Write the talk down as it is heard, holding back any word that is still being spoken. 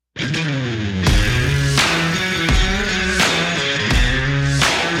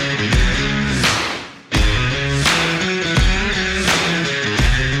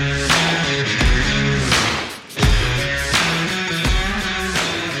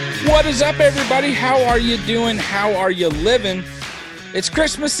What is up, everybody? How are you doing? How are you living? It's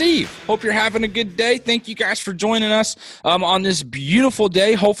Christmas Eve. Hope you're having a good day. Thank you guys for joining us on this beautiful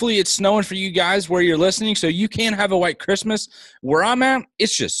day. Hopefully it's snowing for you guys where you're listening so you can have a white Christmas. Where I'm at,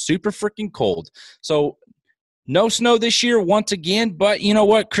 it's just super freaking cold. So no snow this year once again, but you know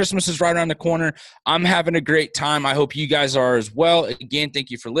what? Christmas is right around the corner. I'm having a great time. I hope you guys are as well. Again, thank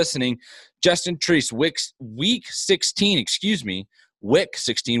you for listening. Justin Treese, week 16 of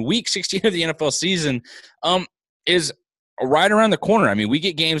the NFL season is right around the corner. I mean, we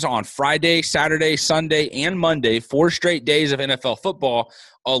get games on Friday, Saturday, Sunday, and Monday, 4 straight days of NFL football,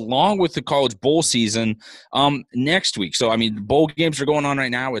 along with the college bowl season next week. So, I mean, the bowl games are going on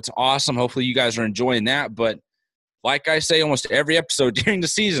right now. It's awesome. Hopefully you guys are enjoying that. But like I say almost every episode during the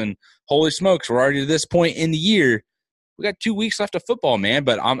season, holy smokes, we're already to this point in the year. We got 2 weeks left of football, man.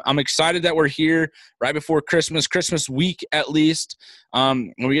 But I'm excited that we're here right before Christmas week at least.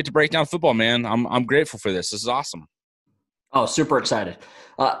 And we get to break down football, man. I'm grateful for this. This is awesome. Oh, super excited.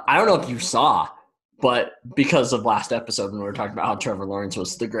 I don't know if you saw, but because of last episode when we were talking about how Trevor Lawrence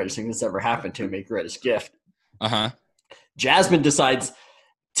was the greatest thing that's ever happened to me, greatest gift. Jasmine decides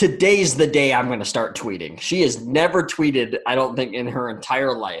today's the day I'm going to start tweeting. She has never tweeted, I don't think, in her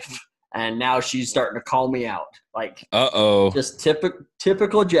entire life. And now she's starting to call me out. Like, just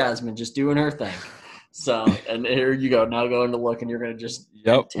typical Jasmine, just doing her thing. So, and here you go. Now going to look and you're going to just.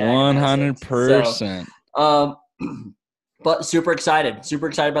 Yep, 100%. So, but super excited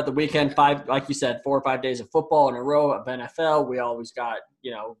about the weekend. 5, like you said, 4 or 5 days of football in a row of NFL. We always got,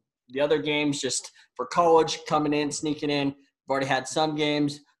 the other games just for college coming in, sneaking in. We've already had some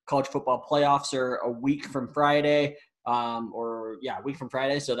games. College football playoffs are a week from Friday, a week from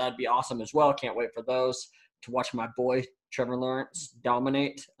Friday. So that'd be awesome as well. Can't wait for those to watch my boy Trevor Lawrence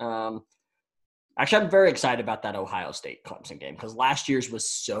dominate. Actually, I'm very excited about that Ohio State Clemson game because last year's was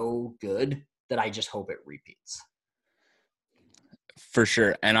so good that I just hope it repeats. For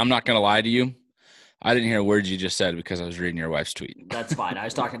sure. And I'm not going to lie to you. I didn't hear a word you just said because I was reading your wife's tweet. That's fine. I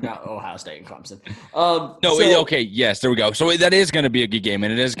was talking about Ohio State and Clemson. Okay. Yes, there we go. So that is going to be a good game,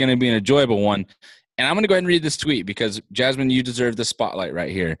 and it is going to be an enjoyable one. And I'm going to go ahead and read this tweet because, Jasmine, you deserve the spotlight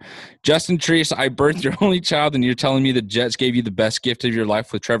right here. Justin Treese, I birthed your only child, and you're telling me the Jets gave you the best gift of your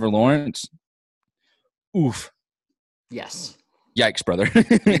life with Trevor Lawrence? Oof. Yes. Yikes, brother.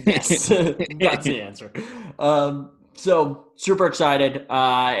 Yes. That's the answer. So super excited,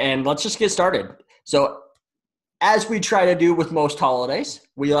 and let's just get started. So as we try to do with most holidays,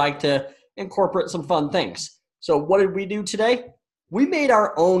 we like to incorporate some fun things. So what did we do today? We made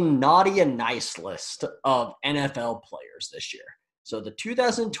our own naughty and nice list of NFL players this year. So the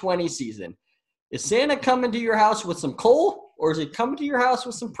 2020 season, is Santa coming to your house with some coal, or is he coming to your house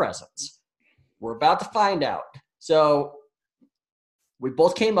with some presents? We're about to find out. So we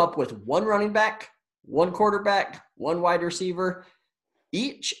both came up with one running back, one quarterback, one wide receiver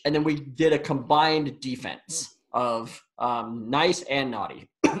each, and then we did a combined defense of nice and naughty.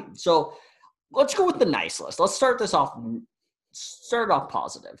 So let's go with the nice list. Let's start off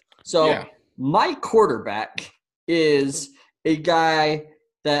positive. So My quarterback is a guy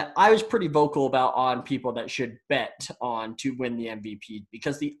that I was pretty vocal about on people that should bet on to win the MVP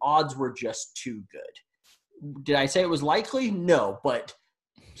because the odds were just too good. Did I say it was likely? No, but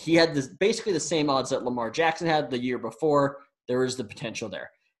he had basically the same odds that Lamar Jackson had the year before. There is the potential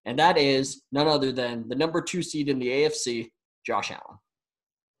there. And that is none other than the number 2 seed in the AFC, Josh Allen.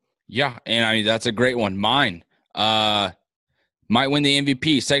 Yeah, and I mean, that's a great one. Mine might win the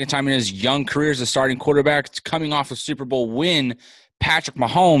MVP. Second time in his young career as a starting quarterback. It's coming off a Super Bowl win, Patrick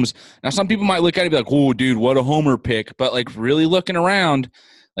Mahomes. Now, some people might look at it and be like, oh, dude, what a homer pick. But, like, really looking around,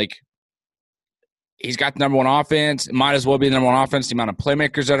 like, he's got the number 1 offense. Might as well be the number 1 offense. The amount of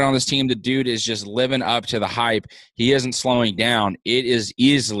playmakers that are on this team, the dude is just living up to the hype. He isn't slowing down. It is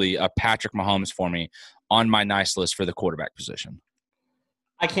easily a Patrick Mahomes for me on my nice list for the quarterback position.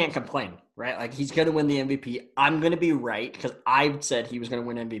 I can't complain, right? Like, he's going to win the MVP. I'm going to be right because I said he was going to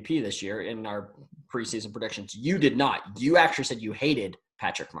win MVP this year in our preseason predictions. You did not. You actually said you hated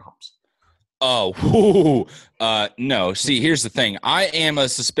Patrick Mahomes. No. See, here's the thing. I am a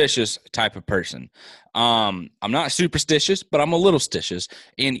suspicious type of person. I'm not superstitious, but I'm a little stitious.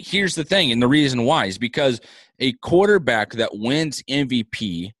 And here's the thing, and the reason why is because a quarterback that wins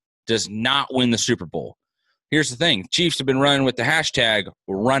MVP does not win the Super Bowl. Here's the thing. Chiefs have been running with the hashtag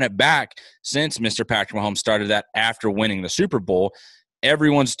run it back since Mr. Patrick Mahomes started that after winning the Super Bowl.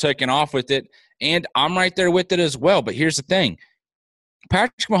 Everyone's taken off with it, and I'm right there with it as well. But here's the thing.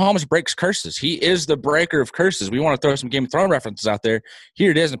 Patrick Mahomes breaks curses. He is the breaker of curses. We want to throw some Game of Thrones references out there.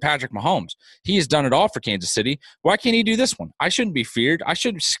 Here it is in Patrick Mahomes. He has done it all for Kansas City. Why can't he do this one? I shouldn't be feared. I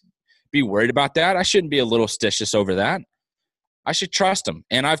shouldn't be worried about that. I shouldn't be a little stitious over that. I should trust him.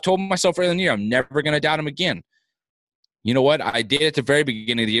 And I've told myself earlier in the year, I'm never going to doubt him again. You know what? I did at the very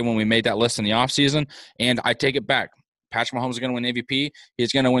beginning of the year when we made that list in the offseason, and I take it back. Patrick Mahomes is going to win MVP.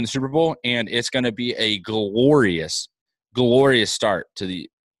 He's going to win the Super Bowl, and it's going to be a glorious, glorious start to the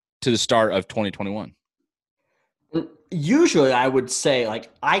start of 2021. Usually I would say,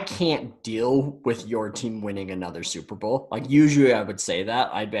 like, I can't deal with your team winning another Super Bowl. Like, usually I would say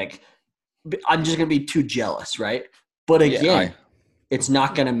that. I'd be like, I'm just going to be too jealous, right? But again, it's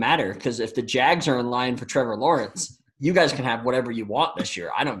not going to matter because if the Jags are in line for Trevor Lawrence, you guys can have whatever you want this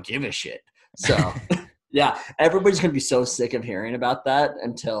year. I don't give a shit. So, yeah, everybody's going to be so sick of hearing about that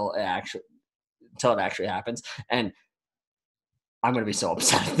until it actually happens. And I'm going to be so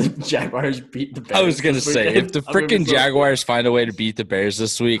upset if the Jaguars beat the Bears. I was going to say, if the freaking Jaguars find a way to beat the Bears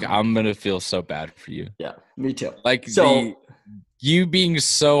this week, I'm going to feel so bad for you. Yeah, me too. Like, you being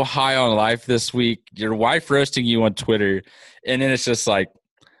so high on life this week, your wife roasting you on Twitter, and then it's just like,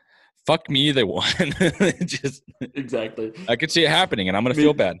 fuck me, they won. Exactly. I could see it happening, and I'm going to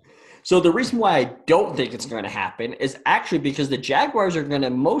feel bad. So the reason why I don't think it's going to happen is actually because the Jaguars are going to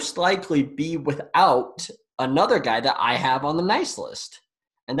most likely be without another guy that I have on the nice list,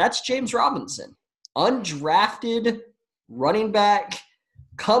 and that's James Robinson. Undrafted running back,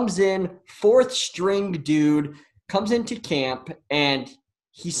 comes in, fourth string dude, comes into camp, and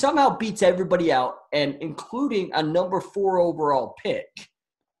he somehow beats everybody out, and including a number 4 overall pick.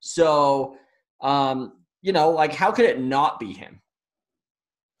 So, like, how could it not be him?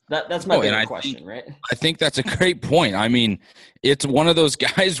 That's my big question, right? I think that's a great point. I mean, it's one of those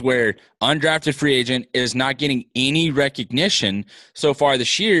guys where undrafted free agent is not getting any recognition so far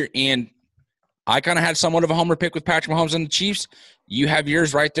this year, and I kind of had somewhat of a homer pick with Patrick Mahomes and the Chiefs. You have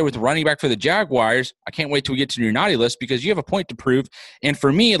yours right there with running back for the Jaguars. I can't wait till we get to your naughty list because you have a point to prove. And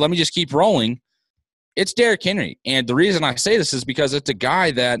for me, let me just keep rolling. It's Derrick Henry. And the reason I say this is because it's a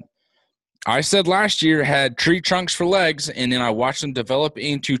guy that I said last year had tree trunks for legs, and then I watched him develop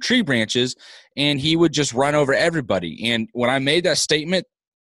into tree branches, and he would just run over everybody. And when I made that statement,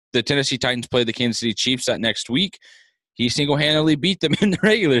 the Tennessee Titans play the Kansas City Chiefs that next week. He single-handedly beat them in the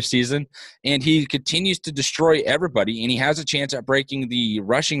regular season, and he continues to destroy everybody, and he has a chance at breaking the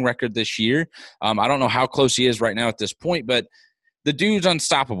rushing record this year. I don't know how close he is right now at this point, but the dude's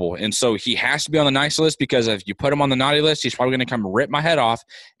unstoppable, and so he has to be on the nice list because if you put him on the naughty list, he's probably going to come rip my head off,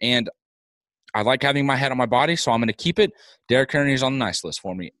 and I like having my head on my body, so I'm going to keep it. Derrick Henry is on the nice list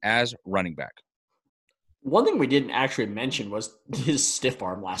for me as running back. One thing we didn't actually mention was his stiff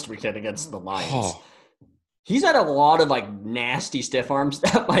arm last weekend against the Lions. Oh. He's had a lot of, nasty stiff arms.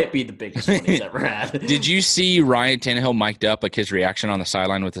 That might be the biggest one he's ever had. Did you see Ryan Tannehill mic'd up, his reaction on the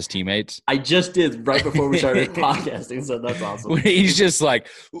sideline with his teammates? I just did right before we started podcasting, so that's awesome. He's just like,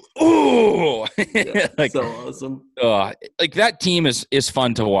 ooh. Yeah, so awesome. That team is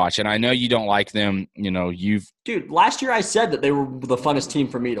fun to watch, and I know you don't like them. Dude, last year I said that they were the funnest team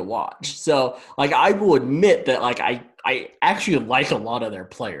for me to watch. So, I will admit that, I actually like a lot of their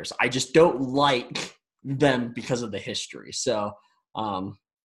players. I just don't like them because of the history. So, and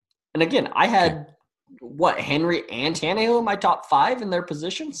again, I had Henry and Tannehill in my top 5 in their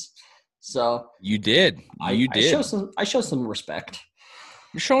positions. So you did. I show some respect.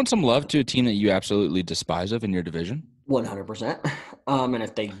 You're showing some love to a team that you absolutely despise of in your division. 100%. And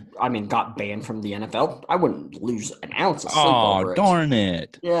if they, got banned from the NFL, I wouldn't lose an ounce of sleep over it. Oh, darn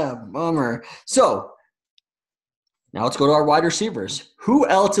it. Yeah, bummer. So, now let's go to our wide receivers. Who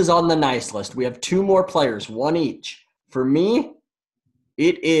else is on the nice list? We have 2 more players, 1 each. For me,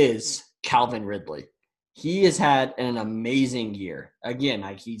 it is Calvin Ridley. He has had an amazing year. Again,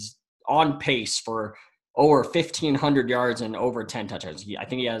 he's on pace for over 1,500 yards and over 10 touchdowns. I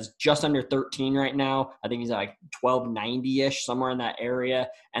think he has just under 13 right now. I think he's at 1,290-ish, somewhere in that area.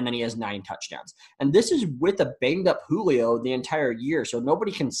 And then he has 9 touchdowns. And this is with a banged-up Julio the entire year. So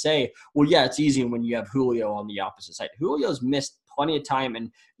nobody can say, well, yeah, it's easy when you have Julio on the opposite side. Julio's missed plenty of time, and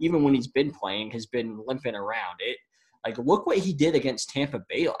even when he's been playing, has been limping around. Look what he did against Tampa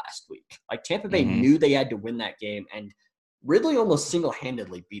Bay last week. Tampa Bay knew they had to win that game, and Ridley almost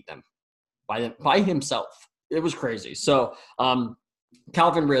single-handedly beat them by himself. It was crazy. So,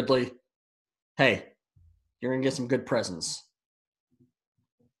 Calvin Ridley, hey, you're going to get some good presents.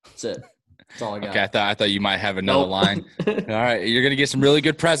 That's it. That's all I got. Okay, I thought you might have another line. All right, you're going to get some really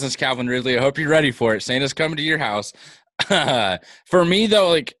good presents, Calvin Ridley. I hope you're ready for it. Santa's coming to your house. For me,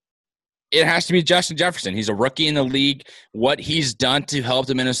 though, It has to be Justin Jefferson. He's a rookie in the league. What he's done to help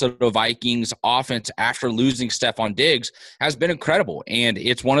the Minnesota Vikings offense after losing Stephon Diggs has been incredible. And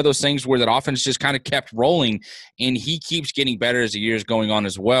it's one of those things where that offense just kind of kept rolling, and he keeps getting better as the year's going on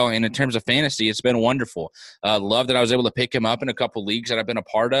as well. And in terms of fantasy, it's been wonderful. Love that I was able to pick him up in a couple leagues that I've been a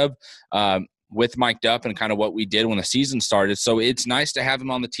part of. With Mic'd Up and kind of what we did when the season started. So it's nice to have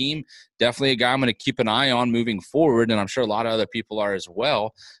him on the team. Definitely a guy I'm going to keep an eye on moving forward, and I'm sure a lot of other people are as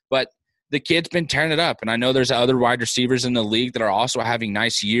well. But the kid's been tearing it up, and I know there's other wide receivers in the league that are also having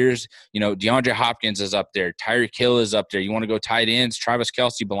nice years. You know, DeAndre Hopkins is up there. Tyreek Hill is up there. You want to go tight ends, Travis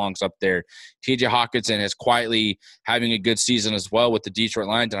Kelce belongs up there. TJ Hawkinson is quietly having a good season as well with the Detroit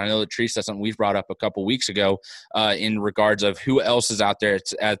Lions, and I know that Treese, that's something we've brought up a couple weeks ago in regards of who else is out there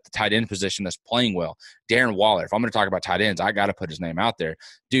at the tight end position that's playing well. Darren Waller. If I'm going to talk about tight ends, I got to put his name out there.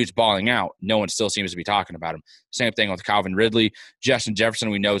 Dude's balling out. No one still seems to be talking about him. Same thing with Calvin Ridley. Justin Jefferson,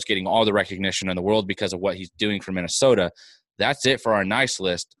 we know, is getting all the recognition in the world because of what he's doing for Minnesota. That's it for our nice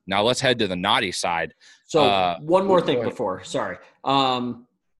list. Now let's head to the naughty side. So one more thing before. Sorry.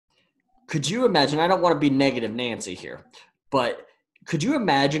 Could you imagine – I don't want to be negative Nancy here, but – could you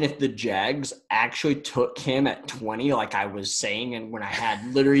imagine if the Jags actually took him at 20, like I was saying, and when I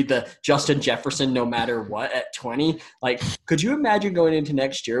had literally the Justin Jefferson no matter what at 20? Like, could you imagine going into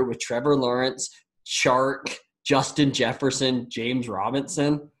next year with Trevor Lawrence, Chark, Justin Jefferson, James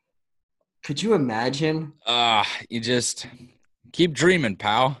Robinson? Could you imagine? You just keep dreaming,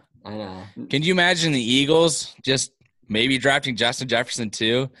 pal. I know. Can you imagine the Eagles just maybe drafting Justin Jefferson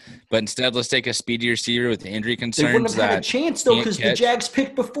too, but instead let's take a speedy receiver with injury concerns? They wouldn't have had a chance though because the Jags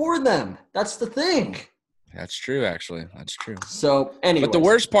picked before them. That's the thing. That's true, actually. That's true. So anyway, but the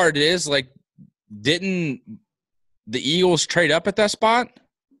worst part is, like, didn't the Eagles trade up at that spot?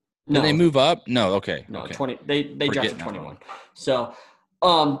 Did they move up? No. Okay. No. Okay. 20. They drafted 21. So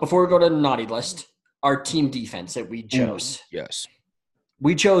before we go to the naughty list, our team defense that we chose. Yes.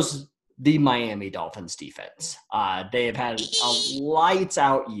 We chose the Miami Dolphins defense. They have had a lights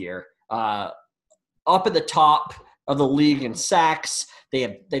out year. Up at the top of the league in sacks.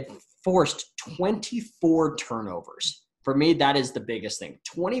 They've forced 24 turnovers. For me, that is the biggest thing.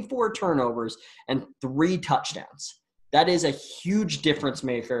 24 turnovers and 3 touchdowns. That is a huge difference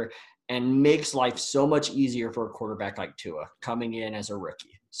maker and makes life so much easier for a quarterback like Tua coming in as a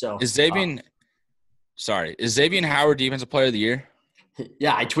rookie. So is Xavier Howard Defensive Player of the Year?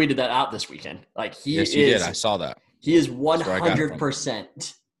 Yeah, I tweeted that out this weekend. Like yes, you did. I saw that. He is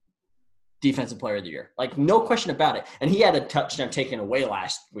 100% Defensive Player of the Year. Like, no question about it. And he had a touchdown taken away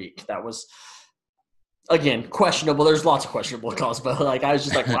last week. That was, again, questionable. There's lots of questionable calls, but like I was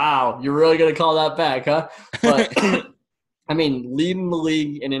just like, wow, you're really gonna call that back, huh? But I mean, leading the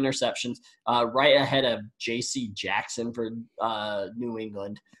league in interceptions, right ahead of J.C. Jackson for New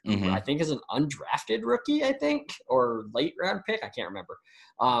England, who I think is an undrafted rookie, or late round pick. I can't remember.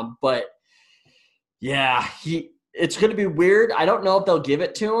 But yeah, it's going to be weird. I don't know if they'll give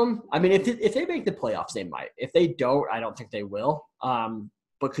it to him. I mean, if they make the playoffs, they might. If they don't, I don't think they will.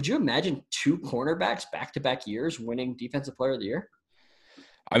 But could you imagine 2 cornerbacks back-to-back years winning Defensive Player of the Year?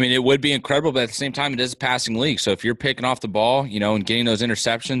 I mean, it would be incredible, but at the same time, it is a passing league. So if you're picking off the ball, and getting those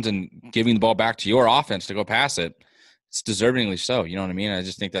interceptions and giving the ball back to your offense to go pass it, it's deservingly so. You know what I mean? I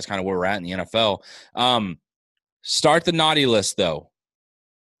just think that's kind of where we're at in the NFL. Start the naughty list, though.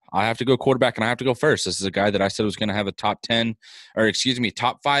 I have to go quarterback, and I have to go first. This is a guy that I said was going to have a top 5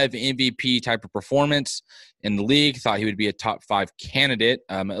 MVP type of performance in the league. Thought he would be a top 5 candidate,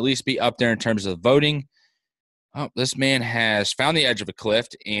 at least be up there in terms of voting. Oh, this man has found the edge of a cliff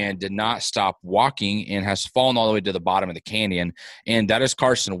and did not stop walking and has fallen all the way to the bottom of the canyon, and that is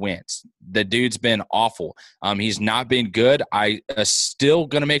Carson Wentz. The dude's been awful. He's not been good. I still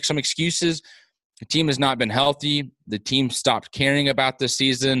going to make some excuses. The team has not been healthy. The team stopped caring about this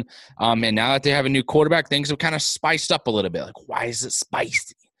season, and now that they have a new quarterback, things have kind of spiced up a little bit. Like, why is it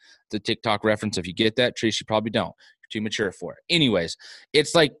spicy? The TikTok reference, if you get that, Trish, you probably don't. Too mature for it. Anyways,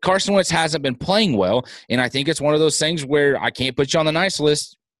 it's like Carson Wentz hasn't been playing well, and I think it's one of those things where I can't put you on the nice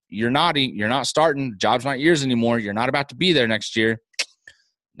list. You're naughty. You're not starting. Job's not yours anymore. You're not about to be there next year.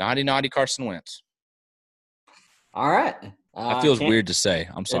 Naughty Carson Wentz. All right. That feels weird to say.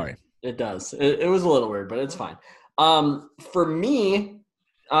 I'm sorry. It does. It was a little weird, but it's fine. For me,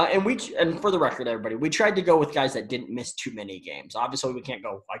 and for the record, everybody, we tried to go with guys that didn't miss too many games. Obviously, we can't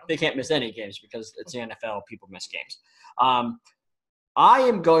go – they can't miss any games because it's the NFL. People miss games. I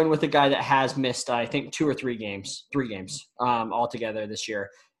am going with a guy that has missed, I think, 2 or 3 games altogether this year,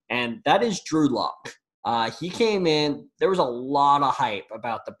 and that is Drew Lock. He came in – there was a lot of hype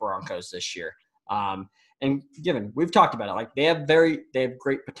about the Broncos this year. and given we've talked about it, like they have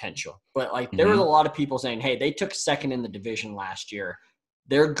great potential, but like there was a lot of people saying, hey, they took second in the division last year.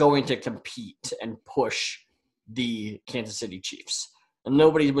 They're going to compete and push the Kansas City Chiefs. And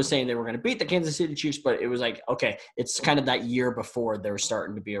nobody was saying they were going to beat the Kansas City Chiefs, but it was like, okay, it's kind of that year before they're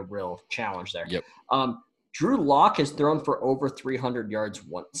starting to be a real challenge there. Yep. Drew Lock has thrown for over 300 yards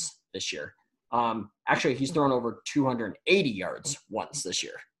once this year. Actually, he's thrown over 280 yards once this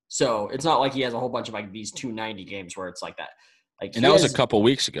year. So it's not like he has a whole bunch of like these 290 games where it's like that. Like, and that was a couple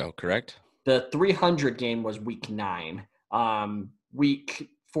weeks ago, correct? The 300 game was week 9. Week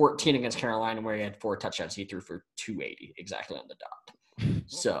 14 against Carolina, where he had 4 touchdowns, he threw for 280 exactly on the dot.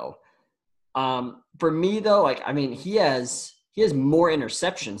 So for me though, like, I mean, he has more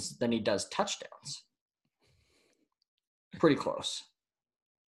interceptions than he does touchdowns. Pretty close.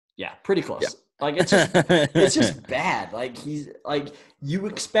 Yeah, pretty close. Yep. Like it's just bad. Like he's like, you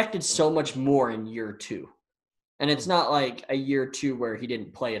expected so much more in year 2. And it's not like a year 2 where he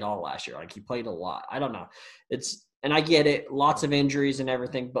didn't play at all last year. Like he played a lot. I don't know. And I get it, lots of injuries and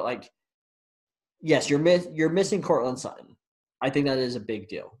everything, but like, yes, you're missing Courtland Sutton. I think that is a big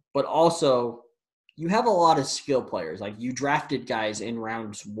deal. But also, you have a lot of skill players. Like you drafted guys in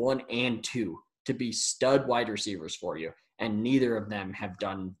rounds 1 and 2 to be stud wide receivers for you, and neither of them have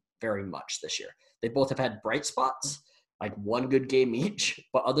done very much this year. They both have had bright spots, like one good game each,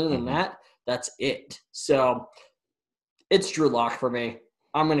 but other than that, that's it. So it's Drew Lock for me.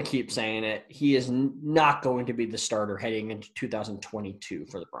 I'm going to keep saying it. He is not going to be the starter heading into 2022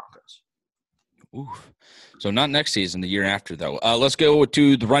 for the Broncos. Oof. So not next season, the year after, though. Let's go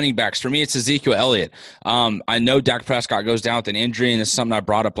to the running backs. For me, it's Ezekiel Elliott. I know Dak Prescott goes down with an injury, and this is something I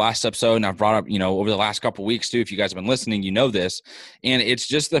brought up last episode, and I've brought up, over the last couple of weeks, too. If you guys have been listening, you know this. And it's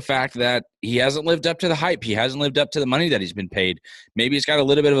just the fact that he hasn't lived up to the hype. He hasn't lived up to the money that he's been paid. Maybe he's got a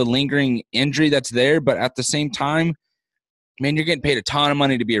little bit of a lingering injury that's there, but at the same time, man, you're getting paid a ton of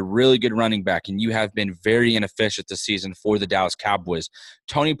money to be a really good running back, and you have been very inefficient this season for the Dallas Cowboys.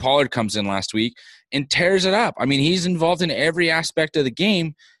 Tony Pollard comes in last week and tears it up. I mean, he's involved in every aspect of the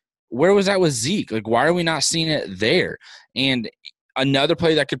game. Where was that with Zeke? Like, why are we not seeing it there? And another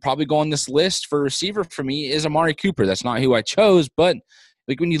player that could probably go on this list for receiver for me is Amari Cooper. That's not who I chose, but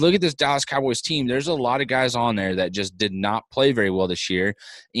like when you look at this Dallas Cowboys team, there's a lot of guys on there that just did not play very well this year,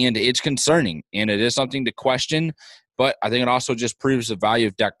 and it's concerning, and it is something to question. But I think it also just proves the value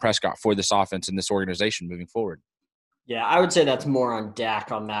of Dak Prescott for this offense and this organization moving forward. Yeah, I would say that's more on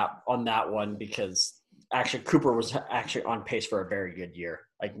Dak on that one, because actually Cooper was actually on pace for a very good year,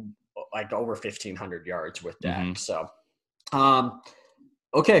 like over 1,500 yards with Dak. So,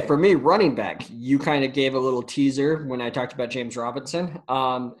 okay, for me, running back, you kind of gave a little teaser when I talked about James Robinson,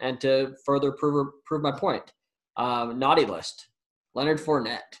 and to further prove my point, naughty list, Leonard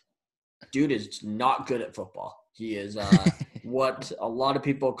Fournette. Dude is not good at football. He is what a lot of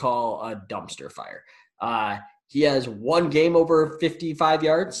people call a dumpster fire. He has one game over 55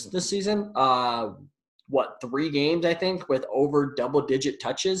 yards this season. 3 games, I think, with over double-digit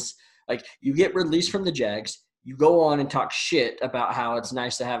touches. Like, you get released from the Jags. You go on and talk shit about how it's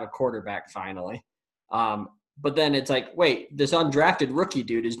nice to have a quarterback finally. But then it's like, wait, this undrafted rookie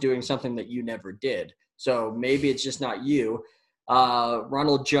dude is doing something that you never did. So maybe it's just not you.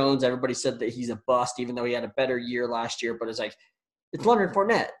 Ronald Jones, everybody said that he's a bust, even though he had a better year last year. But it's like, it's Leonard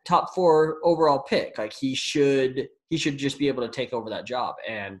Fournette, top 4 overall pick. Like, he should just be able to take over that job,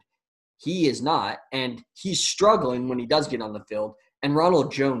 and he is not. And he's struggling when he does get on the field. And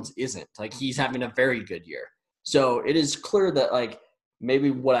Ronald Jones isn't. Like, he's having a very good year. So it is clear that, like,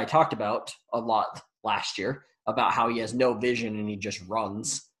 maybe what I talked about a lot last year about how he has no vision and he just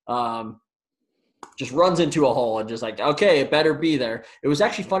runs. Just runs into a hole and just like, okay, it better be there. It was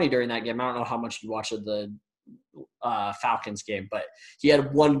actually funny during that game. I don't know how much you watched the Falcons game, but he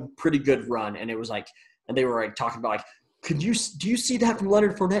had one pretty good run, and it was like, and they were like talking about like, do you see that from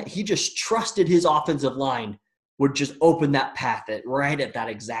Leonard Fournette? He just trusted his offensive line would just open that path right at that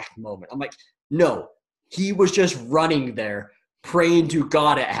exact moment. I'm like, no, he was just running there, praying to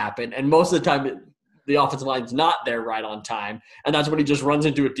God it happened, and most of the time the offensive line's not there right on time, and that's when he just runs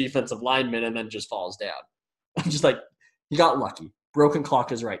into a defensive lineman and then just falls down. I'm just like, he got lucky. Broken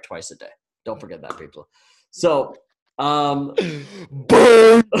clock is right twice a day. Don't forget that, people. So, but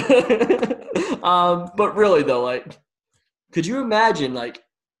really though, like, could you imagine like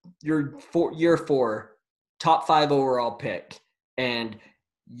your year 4 top 5 overall pick, and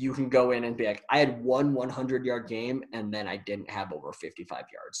you can go in and be like, I had one 100-yard game, and then I didn't have over 55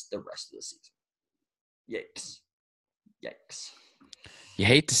 yards the rest of the season. Yikes. You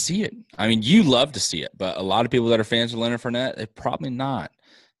hate to see it. I mean, you love to see it, but a lot of people that are fans of Leonard Fournette, they're probably not.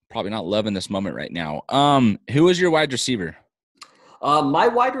 probably not loving this moment right now. Who is your wide receiver? My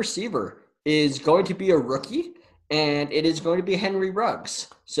wide receiver is going to be a rookie, and it is going to be Henry Ruggs.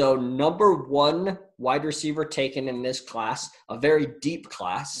 So number one wide receiver taken in this class, a very deep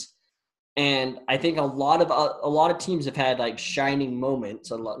class. And I think a lot of teams have had like shining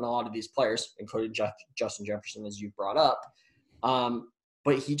moments, and a lot of these players, including Justin Jefferson, as you brought up.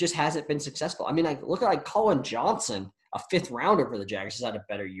 But he just hasn't been successful. I mean, like look at like Colin Johnson, a fifth rounder for the Jags, has had a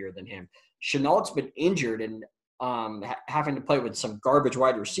better year than him. Chenault's been injured and having to play with some garbage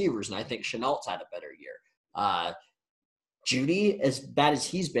wide receivers, and I think Chenault's had a better year. Judy, as bad as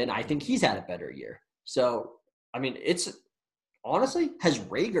he's been, I think he's had a better year. So, I mean, it's honestly, has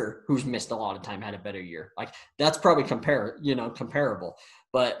Rager, who's missed a lot of time, had a better year? Like that's probably comparable.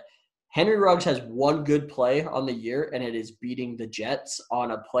 But Henry Ruggs has one good play on the year, and it is beating the Jets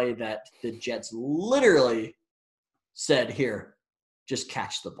on a play that the Jets literally said, "Here, just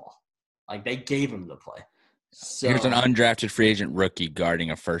catch the ball." Like they gave him the play. So here's an undrafted free agent rookie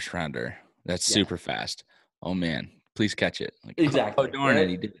guarding a first rounder. That's super fast. Oh man, please catch it. Like, exactly. Oh darn it,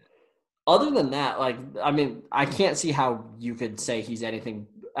 he did it. Other than that, like I mean, I can't see how you could say he's anything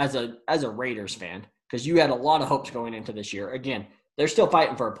as a Raiders fan, because you had a lot of hopes going into this year. Again, they're still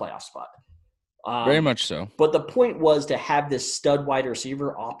fighting for a playoff spot. Very much so. But the point was to have this stud wide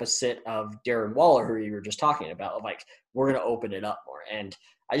receiver opposite of Darren Waller, who you were just talking about. Like we're going to open it up more, and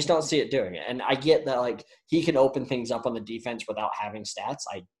I just don't see it doing it. And I get that like he can open things up on the defense without having stats.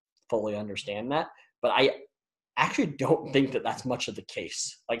 I fully understand that, but I actually don't think that that's much of the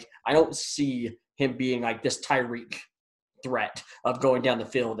case. Like I don't see him being like this Tyreek threat of going down the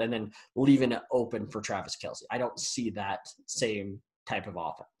field and then leaving it open for Travis Kelce. I don't see that same type of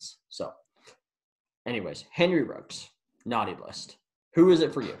offense. So anyways, Henry Ruggs, naughty list. Who is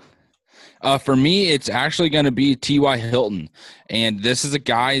it for you? For me, it's actually going to be T.Y. Hilton. And this is a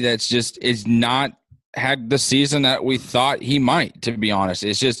guy that's just is not had the season that we thought he might, to be honest.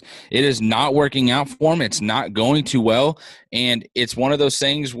 It's just it is not working out for him. It's not going too well. And it's one of those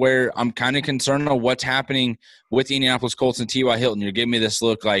things where I'm kind of concerned on what's happening with the Indianapolis Colts and T.Y. Hilton. You're giving me this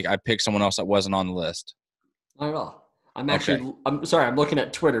look like I picked someone else that wasn't on the list. Not at all. I'm sorry, I'm looking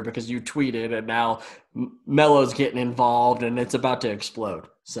at Twitter because you tweeted and now Melo's getting involved and it's about to explode.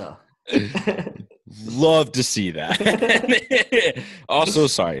 So love to see that. Also,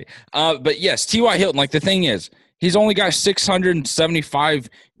 sorry. But yes, T.Y. Hilton, like the thing is, he's only got 675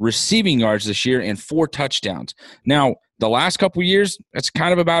 receiving yards this year and 4 touchdowns. Now, the last couple years, that's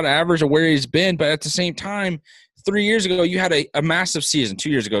kind of about average of where he's been, but at the same time, 3 years ago, you had a massive season, 2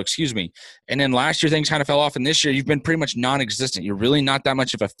 years ago, excuse me. And then last year, things kind of fell off. And this year, you've been pretty much non-existent. You're really not that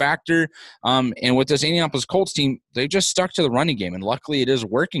much of a factor. And with this Indianapolis Colts team, they just stuck to the running game. And luckily, it is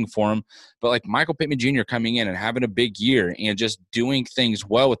working for them. But like Michael Pittman Jr. coming in and having a big year and just doing things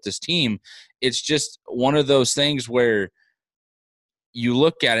well with this team, it's just one of those things where you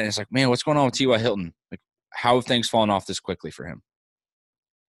look at it and it's like, man, what's going on with T.Y. Hilton? Like, how have things fallen off this quickly for him?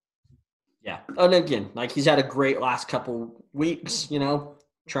 Yeah. And again, like he's had a great last couple weeks,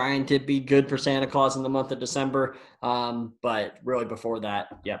 trying to be good for Santa Claus in the month of December. But really before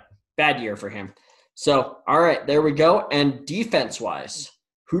that, bad year for him. So, all right, there we go. And defense-wise,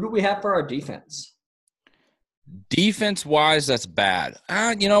 who do we have for our defense? Defense-wise, that's bad.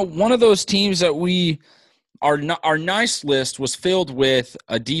 One of those teams that our nice list was filled with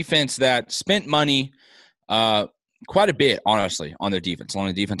a defense that spent money quite a bit, honestly, on their defense. On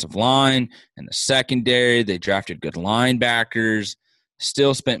the defensive line and the secondary, they drafted good linebackers,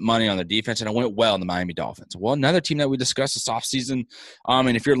 still spent money on their defense, and it went well in the Miami Dolphins. Well, another team that we discussed this offseason,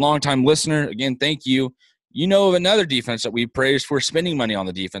 and if you're a longtime listener, again, thank you. You know of another defense that we praised for spending money on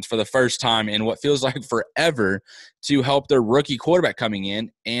the defense for the first time in what feels like forever to help their rookie quarterback coming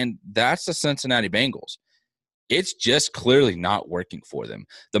in, and that's the Cincinnati Bengals. It's just clearly not working for them.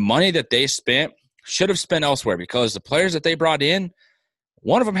 The money that they spent should have spent elsewhere because the players that they brought in,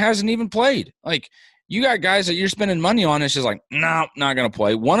 one of them hasn't even played. Like, you got guys that you're spending money on, it's just like, no, not going to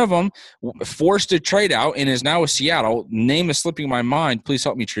play. One of them forced a trade out and is now with Seattle. Name is slipping my mind. Please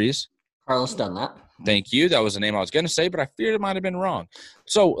help me, Trees. Carlos Dunlap. Thank you. That was the name I was going to say, but I feared it might have been wrong.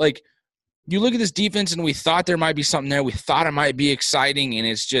 So, like, you look at this defense and we thought there might be something there. We thought it might be exciting, and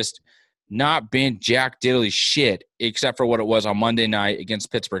it's just not been jack diddly shit except for what it was on Monday night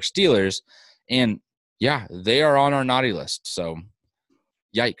against Pittsburgh Steelers. And, yeah, they are on our naughty list. So,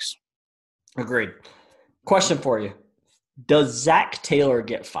 yikes. Agreed. Question for you. Does Zach Taylor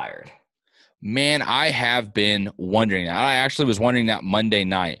get fired? Man, I have been wondering that. I actually was wondering that Monday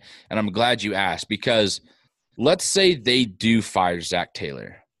night, and I'm glad you asked because let's say they do fire Zach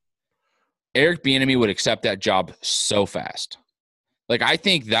Taylor. Eric Bieniemy would accept that job so fast. Like, I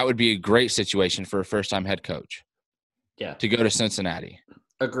think that would be a great situation for a first-time head coach. Yeah. To go to Cincinnati.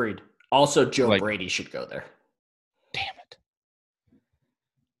 Agreed. Also, Joe Like, Brady should go there. Damn it.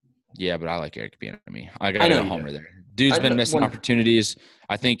 Yeah, but I like Eric Bieniemy. I got to go homer there. Dude's been missing opportunities.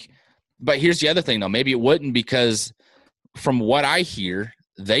 I think, but here's the other thing, though. Maybe it wouldn't because from what I hear,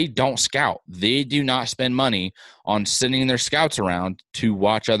 they don't scout. They do not spend money on sending their scouts around to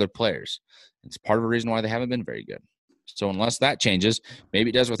watch other players. It's part of the reason why they haven't been very good. So unless that changes, maybe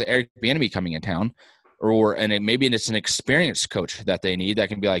it does with Eric Bieniemy coming in town, maybe it's an experienced coach that they need that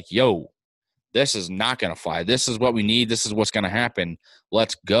can be like, yo, this is not going to fly. This is what we need. This is what's going to happen.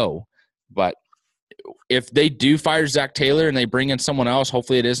 Let's go. But if they do fire Zach Taylor and they bring in someone else,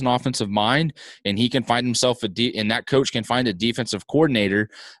 hopefully it is an offensive mind, and he can find himself and that coach can find a defensive coordinator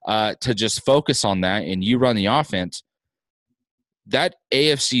to just focus on that, and you run the offense. That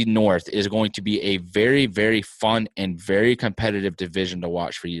AFC North is going to be a very, very fun and very competitive division to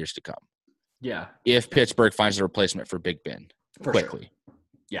watch for years to come. Yeah. If Pittsburgh finds a replacement for Big Ben quickly. Sure.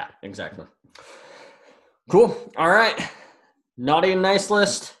 Yeah, exactly. Cool. All right. Naughty and nice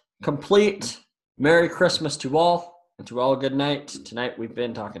list complete. Merry Christmas to all, and to all a good night. Tonight we've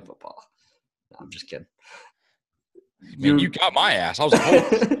been talking football. No, I'm just kidding. Man, you got my ass. I was like,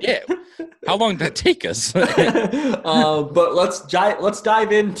 oh, yeah. How long did that take us? But let's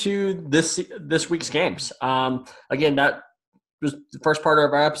dive into this week's games. Again, that was the first part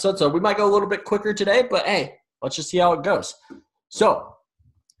of our episode, so we might go a little bit quicker today, but hey, let's just see how it goes. So,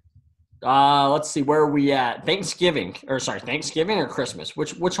 let's see, where are we at? Thanksgiving or Christmas?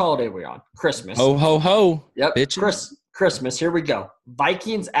 Which holiday are we on? Christmas. Ho ho ho. Yep. Christmas. Here we go.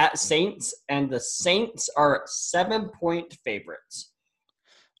 Vikings at Saints, and the Saints are 7-point favorites.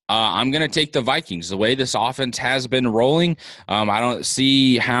 I'm going to take the Vikings. The way this offense has been rolling, I don't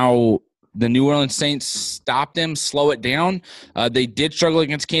see how the New Orleans Saints stop them, slow it down. They did struggle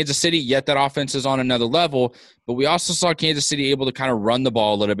against Kansas City, yet that offense is on another level. But we also saw Kansas City able to kind of run the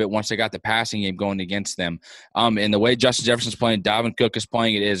ball a little bit once they got the passing game going against them. And the way Justin Jefferson's playing, Dalvin Cook is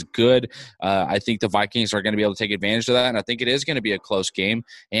playing, it is good. I think the Vikings are going to be able to take advantage of that, and I think it is going to be a close game,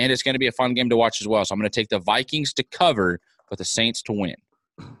 and it's going to be a fun game to watch as well. So I'm going to take the Vikings to cover, but the Saints to win.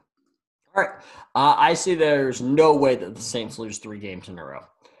 All right. I see there's no way that the Saints lose 3 games in a row.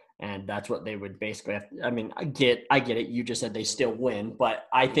 And that's what they would basically have. I mean, I get it. You just said they still win, but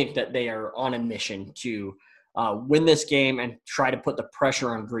I think that they are on a mission to win this game and try to put the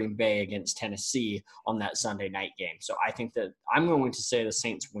pressure on Green Bay against Tennessee on that Sunday night game. So I think that I'm going to say the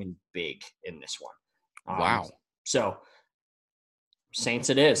Saints win big in this one. Wow. So Saints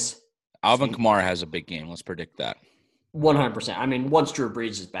it is. Alvin Kamara has a big game. Let's predict that. 100%. I mean, once Drew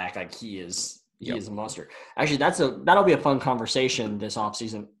Brees is back, like he is a monster. Actually, that'll be a fun conversation this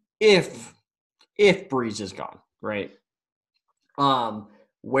offseason if Brees is gone, right?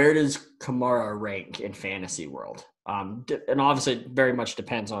 Where does Kamara rank in fantasy world? And obviously it very much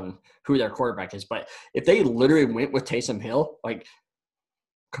depends on who their quarterback is. But if they literally went with Taysom Hill, like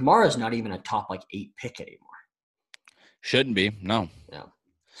Kamara is not even a top 8 pick anymore. Shouldn't be, no. Yeah.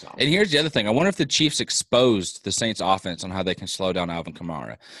 So. And here's the other thing. I wonder if the Chiefs exposed the Saints offense on how they can slow down Alvin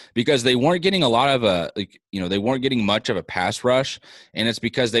Kamara, because they weren't getting a lot of they weren't getting much of a pass rush, and it's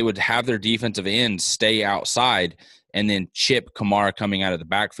because they would have their defensive ends stay outside and then chip Kamara coming out of the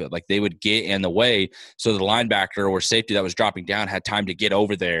backfield. Like they would get in the way so the linebacker or safety that was dropping down had time to get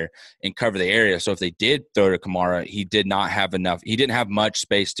over there and cover the area. So if they did throw to Kamara, he didn't have much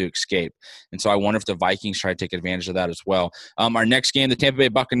space to escape. And so I wonder if the Vikings try to take advantage of that as well. Our next game, the Tampa Bay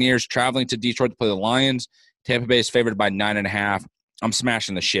Buccaneers traveling to Detroit to play the Lions. Tampa Bay is favored by 9.5. I'm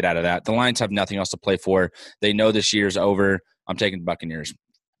smashing the shit out of that. The Lions have nothing else to play for. They know this year's over. I'm taking the Buccaneers.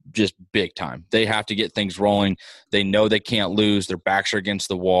 Just big time. They have to get things rolling. They know they can't lose. Their backs are against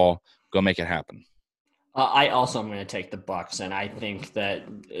the wall. Go make it happen. I also am going to take the Bucs, and I think that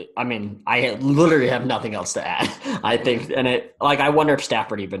I literally have nothing else to add. I think, I wonder if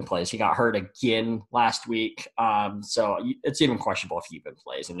Stafford even plays. He got hurt again last week, so it's even questionable if he even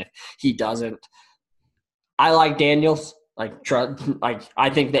plays. And if he doesn't, I like Daniels. I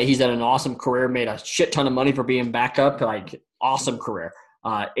think that he's had an awesome career. Made a shit ton of money for being backup. Awesome career.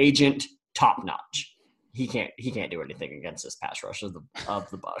 Agent top notch. He can't do anything against this pass rush of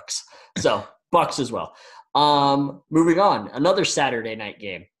the Bucs. So Bucs as well. Moving on, another Saturday night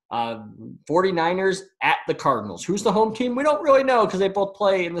game. 49ers at the Cardinals. Who's the home team? We don't really know because they both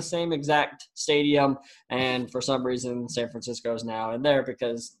play in the same exact stadium. And for some reason, San Francisco is now in there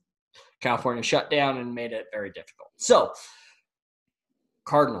because California shut down and made it very difficult. So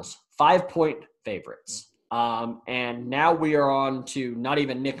Cardinals, 5-point favorites. And now we are on to not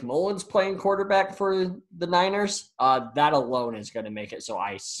even Nick Mullins playing quarterback for the Niners. That alone is going to make it so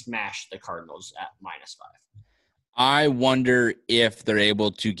I smash the Cardinals at -5. I wonder if they're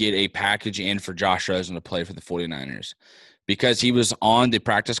able to get a package in for Josh Rosen to play for the 49ers. Because he was on the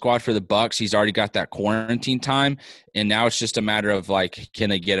practice squad for the Bucs, he's already got that quarantine time, and now it's just a matter of, like, can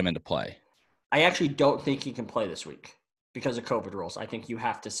they get him into play? I actually don't think he can play this week because of COVID rules. I think you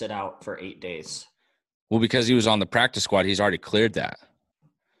have to sit out for 8 days. Well, because he was on the practice squad, he's already cleared that.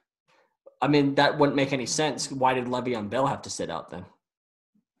 I mean, that wouldn't make any sense. Why did Le'Veon Bell have to sit out then?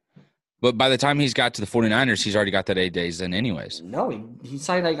 But by the time he's got to the 49ers, he's already got that 8 days in anyways. No, he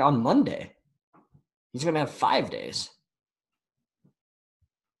signed like on Monday. He's going to have 5 days.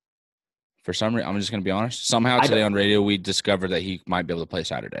 For some reason, I'm just going to be honest. Somehow today on radio, we discovered that he might be able to play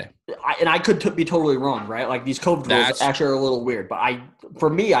Saturday. I could be totally wrong, right? Like these COVID rules actually are a little weird. But for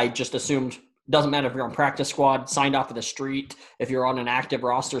me, I just assumed doesn't matter if you're on practice squad, signed off of the street, if you're on an active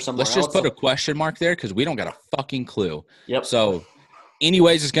roster somewhere else. Let's just put a question mark there because we don't got a fucking clue. Yep. So,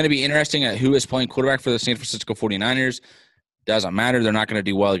 anyways, it's going to be interesting at who is playing quarterback for the San Francisco 49ers. Doesn't matter. They're not going to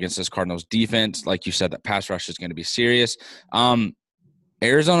do well against this Cardinals defense. Like you said, that pass rush is going to be serious.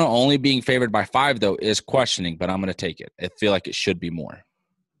 Arizona only being favored by 5, though, is questioning, but I'm going to take it. I feel like it should be more.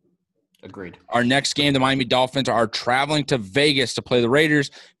 Agreed. Our next game, the Miami Dolphins are traveling to Vegas to play the Raiders.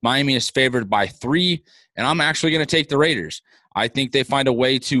 Miami is favored by 3, and I'm actually going to take the Raiders. I think they find a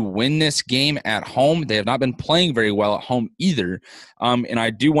way to win this game at home. They have not been playing very well at home either. And I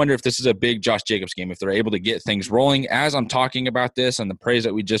do wonder if this is a big Josh Jacobs game, if they're able to get things rolling. As I'm talking about this and the praise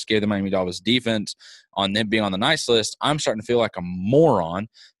that we just gave the Miami Dolphins defense on them being on the nice list, I'm starting to feel like a moron.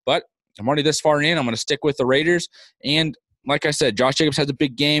 But I'm already this far in. I'm going to stick with the Raiders. And like I said, Josh Jacobs has a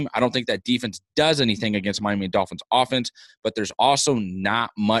big game. I don't think that defense does anything against Miami Dolphins offense, but there's also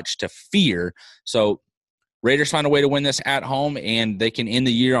not much to fear. So Raiders find a way to win this at home, and they can end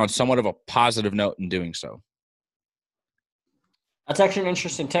the year on somewhat of a positive note in doing so. That's actually an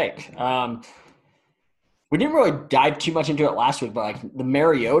interesting take. We didn't really dive too much into it last week, but like the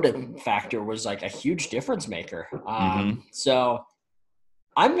Mariota factor was like a huge difference maker. So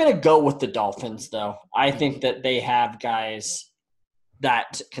I'm going to go with the Dolphins, though. I think that they have guys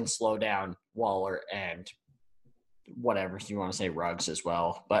that can slow down Waller and whatever you want to say, Ruggs as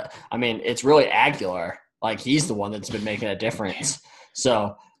well. But, I mean, it's really Aguilar. Like, he's the one that's been making a difference.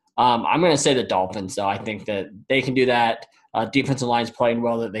 So I'm going to say the Dolphins, though. I think that they can do that. Defensive line's playing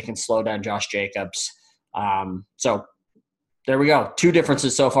well, that they can slow down Josh Jacobs. So there we go. 2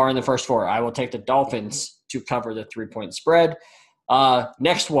 differences so far in the first 4. I will take the Dolphins to cover the 3-point spread.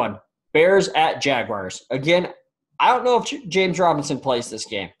 Next one, Bears at Jaguars. Again, I don't know if James Robinson plays this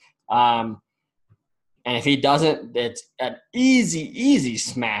game. And if he doesn't, it's an easy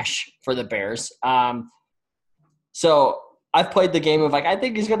smash for the Bears. So I've played the game of like, I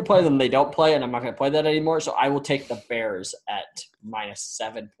think he's going to play them. They don't play, and I'm not going to play that anymore. So I will take the Bears at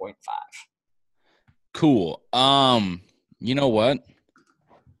 -7.5. Cool. You know what?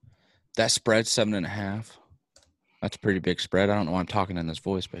 That spread's 7.5. That's a pretty big spread. I don't know why I'm talking in this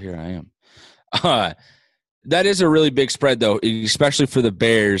voice, but here I am. That is a really big spread, though, especially for the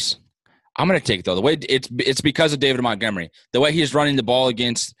Bears. I'm going to take it, though. The way it's because of David Montgomery. The way he's running the ball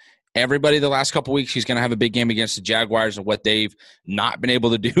against everybody the last couple weeks, he's going to have a big game against the Jaguars and what they've not been able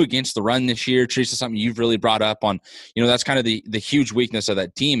to do against the run this year. Teresa, something you've really brought up on, that's kind of the huge weakness of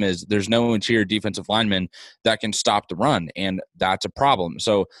that team is there's no interior defensive lineman that can stop the run, and that's a problem.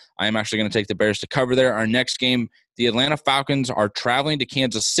 So I am actually going to take the Bears to cover there. Our next game, the Atlanta Falcons are traveling to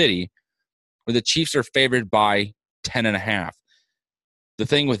Kansas City, where the Chiefs are favored by 10.5. The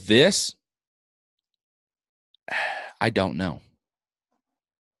thing with this, I don't know.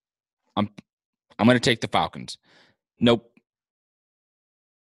 I'm going to take the Falcons. Nope.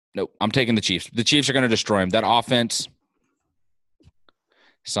 I'm taking the Chiefs. The Chiefs are going to destroy them. That offense,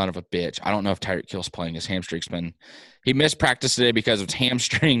 son of a bitch. I don't know if Tyreek Hill's playing. His hamstring's been – he missed practice today because of his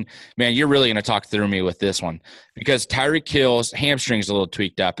hamstring. Man, you're really going to talk through me with this one because Tyreek Hill's hamstring's a little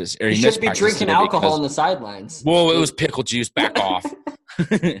tweaked up. He should be drinking alcohol on the sidelines. Whoa, it was pickle juice. Back off.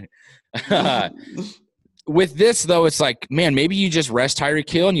 With this, though, it's like, man, maybe you just rest Tyreek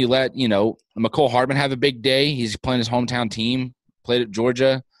Hill and you let, McCole Hardman have a big day. He's playing his hometown team, played at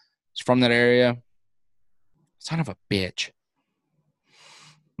Georgia. He's from that area. Son of a bitch.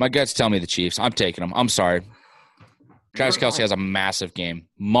 My guts tell me the Chiefs. I'm taking them. I'm sorry. Travis Kelce has a massive game.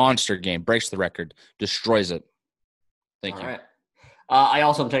 Monster game. Breaks the record. Destroys it. Thank you. All right. I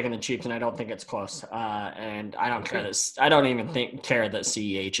also am taking the Chiefs, and I don't think it's close. And I don't care that. I don't even care that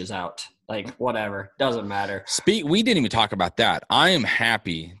CEH is out. Like, whatever. Doesn't matter. We didn't even talk about that. I am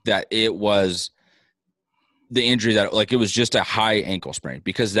happy that it was the injury that like it was just a high ankle sprain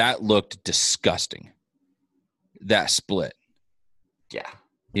because that looked disgusting. That split. Yeah.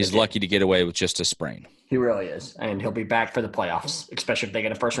 He's lucky to get away with just a sprain. He really is. And he'll be back for the playoffs, especially if they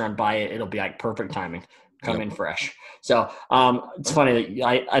get a first round bye. It'll be like perfect timing. Come in fresh. So it's funny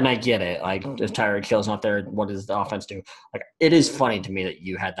that I get it. Like if Tyreek Hill's not there, what does the offense do? Like it is funny to me that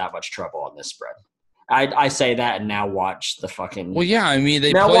you had that much trouble on this spread. I say that and now watch the fucking. Well, yeah, I mean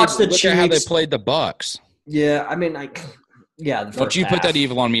they now played, watch the look Chiefs. at how they played the Bucks. Yeah, I mean like yeah. Don't you put that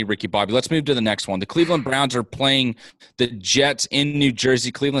evil on me, Ricky Bobby. Let's move to the next one. The Cleveland Browns are playing the Jets in New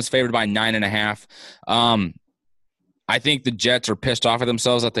Jersey. Cleveland's favored by 9.5. I think the Jets are pissed off at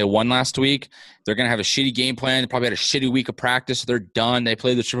themselves that they won last week. They're going to have a shitty game plan. They probably had a shitty week of practice. They're done. They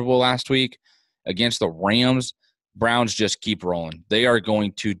played the Super Bowl last week against the Rams. Browns just keep rolling. They are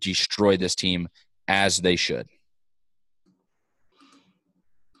going to destroy this team as they should.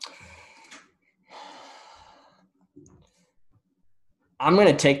 I'm going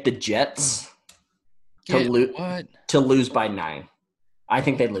to take the Jets to lose by 9. I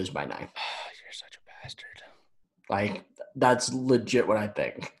think they lose by 9. You're such a bastard. Like, that's legit what I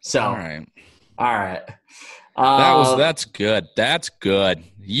think. So, all right. That's good. That's good.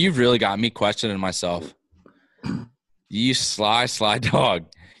 You've really got me questioning myself. You sly dog.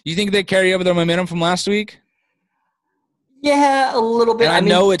 You think they carry over their momentum from last week? Yeah, a little bit. And I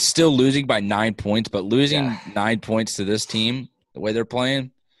know it's still losing by 9 points, but losing 9 points to this team, the way they're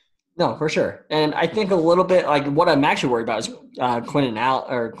playing. No, for sure. And I think a little bit like what I'm actually worried about is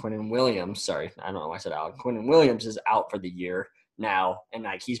Quinnen Williams. Sorry, I don't know why I said Allen. Quinnen Williams is out for the year now, and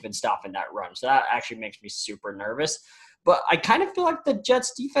like he's been stopping that run. So that actually makes me super nervous. But I kind of feel like the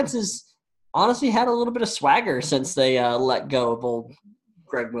Jets defense has honestly had a little bit of swagger since they let go of old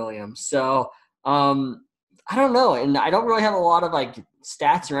Greg Williams. So I don't know. And I don't really have a lot of like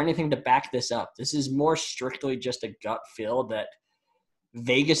stats or anything to back this up. This is more strictly just a gut feel that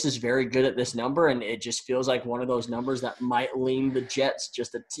Vegas is very good at this number, and it just feels like one of those numbers that might lean the Jets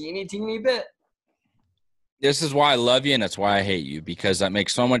just a teeny bit. This is why I love you, and that's why I hate you, because that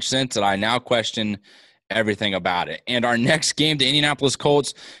makes so much sense that I now question everything about it. And our next game, the Indianapolis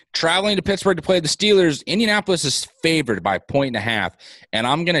Colts, traveling to Pittsburgh to play the Steelers. Indianapolis is favored by 1.5, and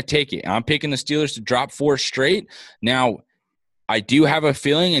I'm going to take it. I'm picking the Steelers to drop 4 straight. Now, I do have a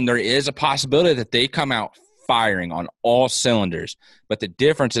feeling, and there is a possibility that they come out firing on all cylinders. But the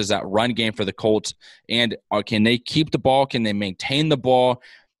difference is that run game for the Colts. And can they keep the ball? Can they maintain the ball?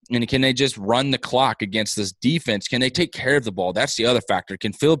 And can they just run the clock against this defense? Can they take care of the ball? That's the other factor.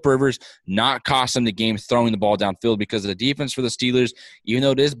 Can Phillip Rivers not cost them the game throwing the ball downfield? Because the defense for the Steelers, even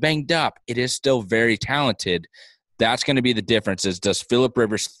though it is banged up, it is still very talented. That's going to be the difference is does Phillip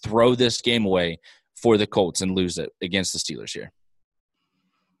Rivers throw this game away for the Colts and lose it against the Steelers here?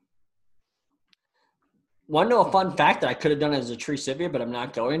 Want to know a fun fact that I could have done as a true trivia, but I'm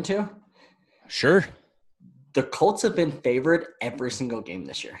not going to? Sure. The Colts have been favored every single game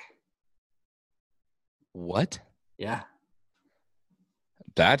this year. What? Yeah.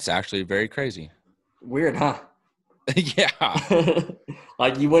 That's actually very crazy. Weird, huh? Yeah.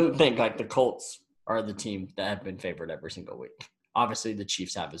 Like you wouldn't think like the Colts are the team that have been favored every single week. Obviously the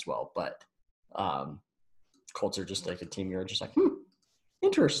Chiefs have as well, but Colts are just like a team you're just like,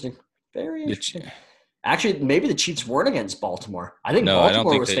 interesting. Very interesting. Actually, maybe the Chiefs weren't against Baltimore. I think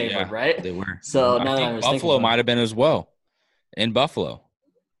Baltimore was favored, right? They were. So I think Buffalo might have been as well. In Buffalo.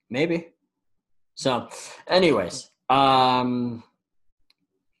 Maybe. So, anyways.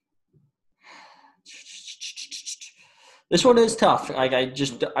 This one is tough. Like I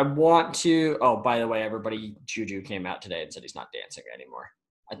want to – oh, by the way, everybody, Juju came out today and said he's not dancing anymore.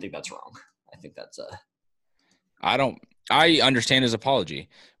 I think that's wrong. I think that's I understand his apology.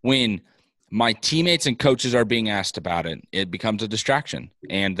 When – my teammates and coaches are being asked about it, it becomes a distraction.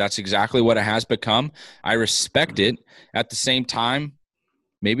 And that's exactly what it has become. I respect it. At the same time,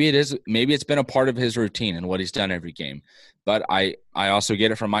 maybe it's been a part of his routine and what he's done every game. But I also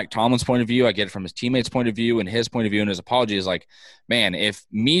get it from Mike Tomlin's point of view. I get it from his teammates' point of view and his point of view. And his apology is like, man, if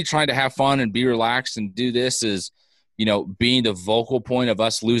me trying to have fun and be relaxed and do this is, being the vocal point of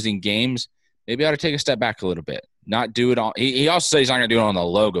us losing games, maybe I ought to take a step back a little bit. Not do it on – he also says he's not going to do it on the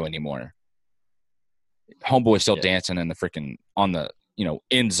logo anymore. Homeboy's still dancing in the freaking on the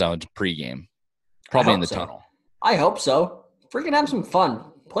end zone pregame, probably in the tunnel. I hope so. Freaking have some fun.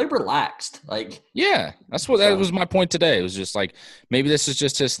 Play relaxed, that was my point today. It was just like maybe this is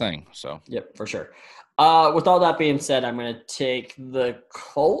just his thing. So yep, for sure. With all that being said, I'm going to take the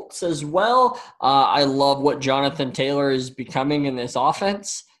Colts as well. I love what Jonathan Taylor is becoming in this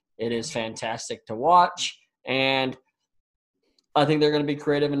offense. It is fantastic to watch, and I think they're going to be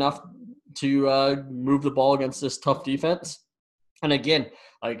creative enough to move the ball against this tough defense. And again,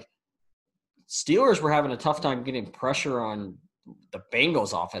 like Steelers were having a tough time getting pressure on the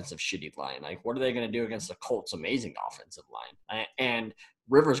Bengals' offensive shitty line. Like, what are they going to do against the Colts' amazing offensive line? And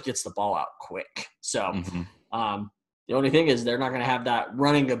Rivers gets the ball out quick. So the only thing is they're not going to have that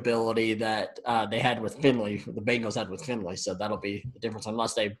running ability that they had with Finley, the Bengals had with Finley. So that'll be the difference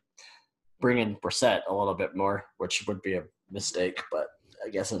unless they bring in Brissett a little bit more, which would be a mistake, but I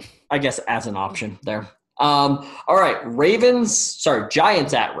guess as an option there. All right,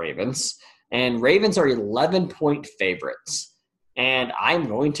 Giants at Ravens. And Ravens are 11-point favorites. And I'm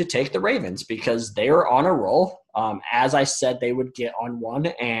going to take the Ravens because they are on a roll. As I said, they would get on one.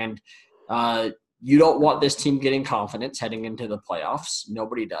 And you don't want this team getting confidence heading into the playoffs.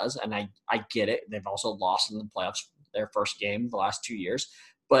 Nobody does. And I get it. They've also lost in the playoffs their first game the last 2 years.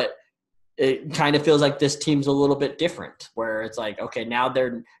 But it kind of feels like this team's a little bit different where it's like, okay, now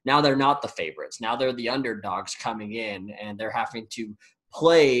they're not the favorites. Now they're the underdogs coming in and they're having to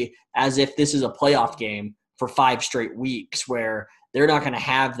play as if this is a playoff game for 5 straight weeks where they're not going to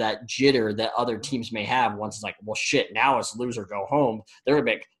have that jitter that other teams may have once it's like, well, shit, now it's lose or go home. They're going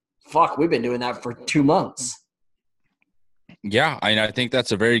to be like, fuck, we've been doing that for 2 months. Yeah, I think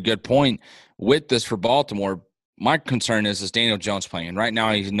that's a very good point with this for Baltimore. My concern is Daniel Jones playing? Right now,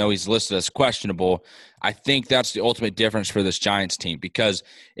 I know he's listed as questionable. I think that's the ultimate difference for this Giants team because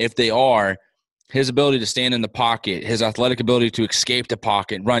if they are, his ability to stand in the pocket, his athletic ability to escape the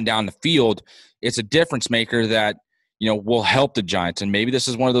pocket, run down the field, it's a difference maker that, will help the Giants. And maybe this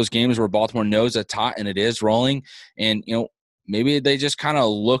is one of those games where Baltimore knows it's hot and it is rolling. And, maybe they just kind of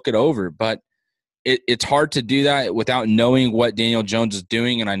look it over. But it's hard to do that without knowing what Daniel Jones is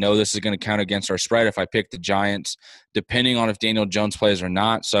doing. And I know this is going to count against our spread if I pick the Giants, depending on if Daniel Jones plays or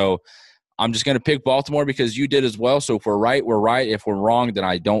not. So I'm just going to pick Baltimore because you did as well. So if we're right, we're right. If we're wrong, then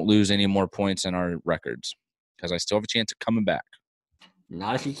I don't lose any more points in our records because I still have a chance of coming back.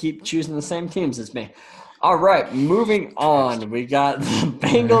 Not if you keep choosing the same teams as me. All right, moving on. We got the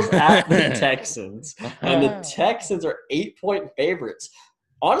Bengals at the Texans. And the Texans are 8-point favorites.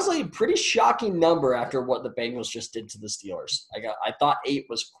 Honestly, pretty shocking number after what the Bengals just did to the Steelers. I thought 8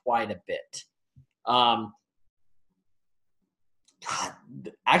 was quite a bit. God,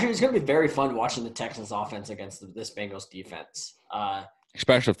 actually, it's going to be very fun watching the Texans offense against this Bengals defense.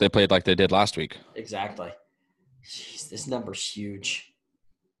 Especially if they played like they did last week. Exactly. Jeez, this number's huge.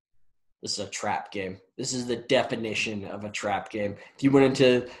 This is a trap game. This is the definition of a trap game. If you went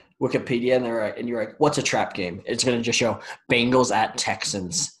into Wikipedia and you're like, what's a trap game? It's going to just show Bengals at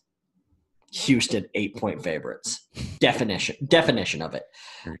Texans. Houston 8-point favorites. Definition of it.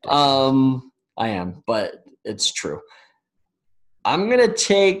 I am, but it's true. I'm going to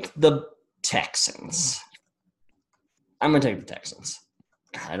take the Texans. God,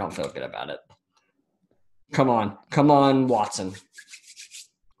 I don't feel good about it. Come on, Watson.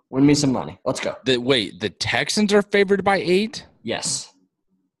 Win me some money. Let's go. The Texans are favored by 8? Yes.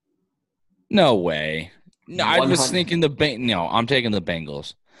 No way. No, I was thinking No, I'm taking the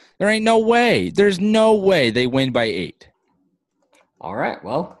Bengals. There ain't no way. There's no way they win by 8. All right.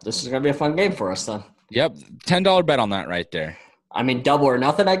 Well, this is going to be a fun game for us then. Yep. $10 bet on that right there. I mean, double or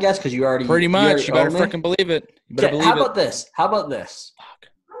nothing, I guess, because you already – Pretty much. You better freaking believe it. How about this? Fuck.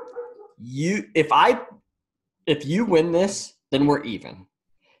 If you win this, then we're even.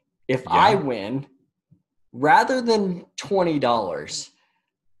 If I win, rather than $20,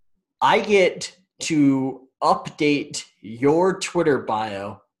 I get to update your Twitter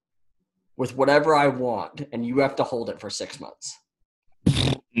bio with whatever I want, and you have to hold it for 6 months.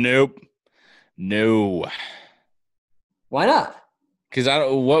 Nope. No. Why not? Because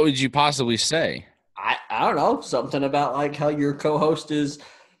what would you possibly say? I don't know. Something about like how your co-host is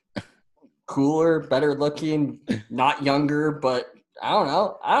cooler, better looking, not younger, but I don't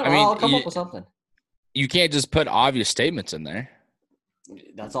know. I'll come up with something. You can't just put obvious statements in there.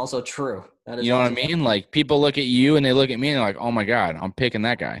 That's also true. That is, you know what I mean? Like people look at you and they look at me and they're like, "Oh my God, I'm picking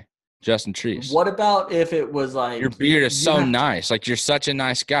that guy, Justin Treese." What about if it was like your beard is so nice? Like you're such a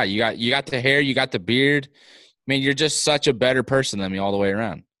nice guy. You got the hair, you got the beard. I mean, you're just such a better person than me all the way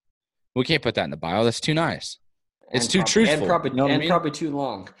around. We can't put that in the bio. That's too nice. It's too truthful. And probably too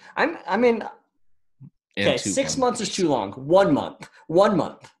long. Okay, 6 months is too long. 1 month. 1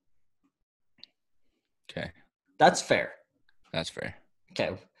 month. Okay. That's fair.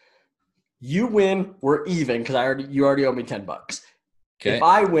 Okay. You win, we're even because you already owe me $10. Okay. If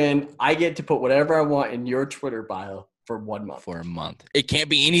I win, I get to put whatever I want in your Twitter bio for 1 month. For a month. It can't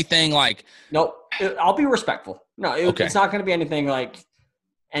be anything like – Nope. I'll be respectful. No, it's not going to be anything like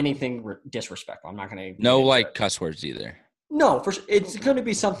anything disrespectful. I'm not going to – No like cuss words either. No, for sure. It's going to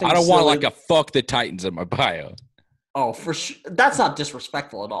be something. I don't want silly. like a fuck the Titans in my bio. Oh, for sure. That's not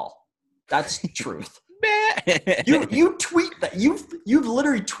disrespectful at all. That's truth. You tweet that. You've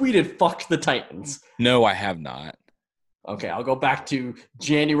literally tweeted "fuck the Titans." No, I have not. Okay, I'll go back to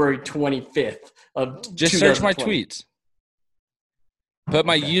January 25th of just search my tweets. Put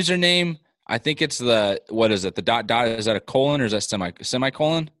my username. I think it's what is it? The dot is that a colon or is that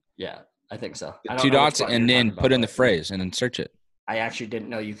semicolon? Yeah, I think so. Two dots and then put in the phrase and then search it. I actually didn't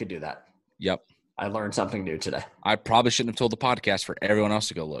know you could do that. Yep. I learned something new today. I probably shouldn't have told the podcast for everyone else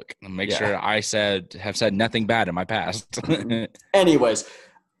to go look and make sure I have said nothing bad in my past. Anyways,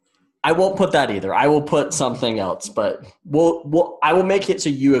 I won't put that either. I will put something else, but I will make it so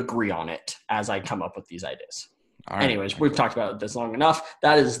you agree on it as I come up with these ideas. Right. Anyways, we've talked about this long enough.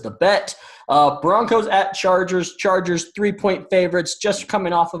 That is the bet. Broncos at Chargers. Chargers 3-point favorites, just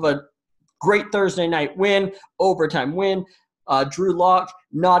coming off of a great Thursday night win, overtime win. Drew Lock,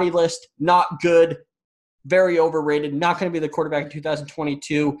 naughty list, not good, very overrated, not going to be the quarterback in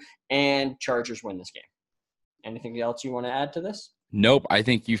 2022, and Chargers win this game. Anything else you want to add to this? Nope, I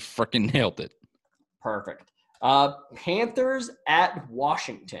think you freaking nailed it. Perfect. Panthers at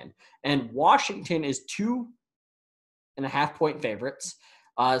Washington, and Washington is 2.5-point favorites.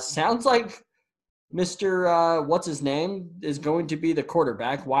 Sounds like Mr. What's his name is going to be the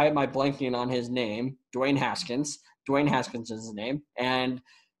quarterback. Why am I blanking on his name? Dwayne Haskins. Dwayne Haskins is his name. And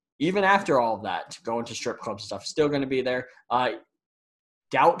even after all of that, going to strip club stuff, still going to be there.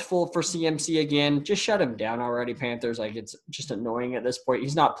 Doubtful for CMC again. Just shut him down already, Panthers. Like, it's just annoying at this point.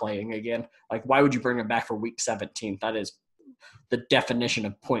 He's not playing again. Like, why would you bring him back for week 17? That is the definition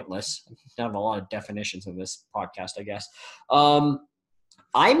of pointless. I have a lot of definitions in this podcast, I guess.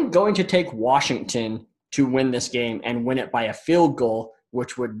 I'm going to take Washington to win this game and win it by a field goal,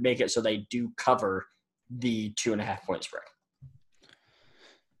 which would make it so they do cover the 2.5-point spread.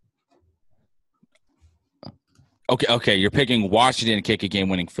 Okay. You're picking Washington to kick a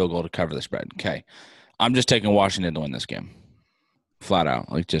game-winning field goal to cover the spread. Okay. I'm just taking Washington to win this game. Flat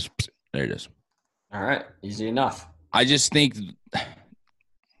out. Like, just there it is. All right. Easy enough. I just think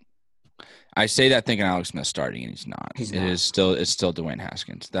I say that thinking Alex Smith's starting, and he's not. It's still Dwayne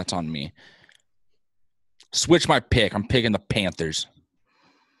Haskins. That's on me. Switch my pick. I'm picking the Panthers.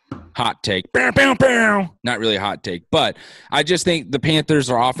 Hot take. Bow, bow, bow. Not really a hot take, but I just think the Panthers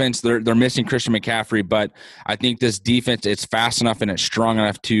are offense. They're missing Christian McCaffrey, but I think this defense, it's fast enough and it's strong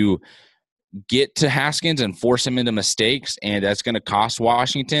enough to get to Haskins and force him into mistakes, and that's going to cost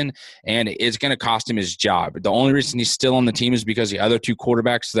Washington, and it's going to cost him his job. The only reason he's still on the team is because the other two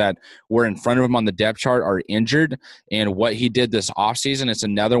quarterbacks that were in front of him on the depth chart are injured, and what he did this offseason, it's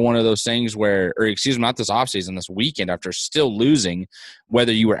another one of those things where – or excuse me, not this offseason, this weekend after still losing,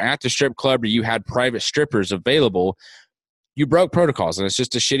 whether you were at the strip club or you had private strippers available – you broke protocols, and it's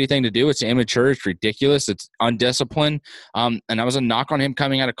just a shitty thing to do. It's immature. It's ridiculous. It's undisciplined. And that was a knock on him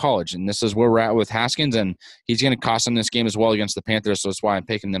coming out of college. And this is where we're at with Haskins, and he's going to cost him this game as well against the Panthers, so that's why I'm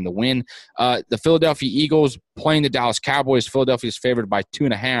picking them to win. The Philadelphia Eagles playing the Dallas Cowboys. Philadelphia is favored by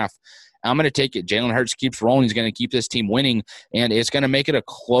 2.5. I'm going to take it. Jalen Hurts keeps rolling. He's going to keep this team winning, and it's going to make it a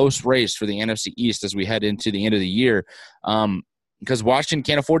close race for the NFC East as we head into the end of the year. Because Washington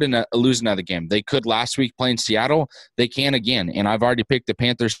can't afford to lose another game. They could last week playing Seattle. They can again. And I've already picked the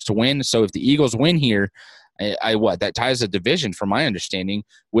Panthers to win. So if the Eagles win here, that ties the division, from my understanding,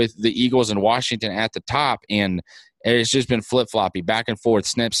 with the Eagles and Washington at the top. And it's just been flip-floppy, back and forth,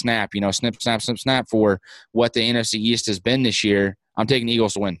 snip, snap, snip, snap, snip, snap for what the NFC East has been this year. I'm taking the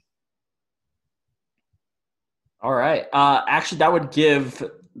Eagles to win. All right. Actually, that would give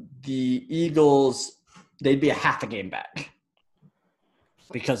the Eagles – they'd be a half a game back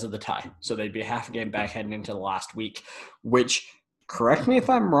because of the tie. So they'd be a half a game back heading into the last week, which, correct me if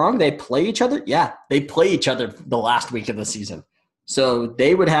I'm wrong, they play each other? Yeah, they play each other the last week of the season. So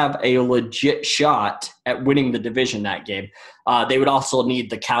they would have a legit shot at winning the division that game. They would also need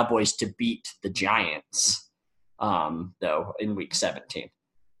the Cowboys to beat the Giants, though, in week 17.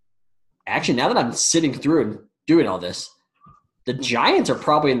 Actually, now that I'm sitting through and doing all this, the Giants are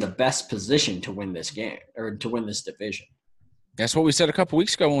probably in the best position to win this game or to win this division. That's what we said a couple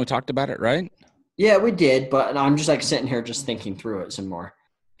weeks ago when we talked about it, right? Yeah, we did, but I'm just sitting here just thinking through it some more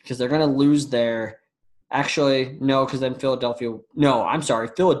because they're going to lose their – actually, no, because then Philadelphia – no, I'm sorry.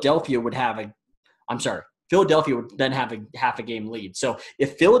 Philadelphia would then have a half a game lead. So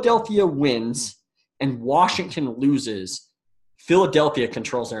if Philadelphia wins and Washington loses, Philadelphia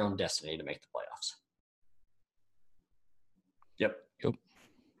controls their own destiny to make the playoffs. Yep.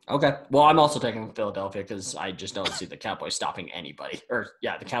 Okay. Well, I'm also taking Philadelphia because I just don't see the Cowboys stopping anybody.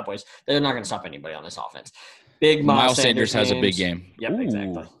 The Cowboys, they're not going to stop anybody on this offense. Big Miles Sanders has a big game. Yep, Ooh.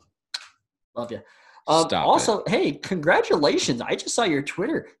 exactly. Love you. Stop hey, congratulations. I just saw your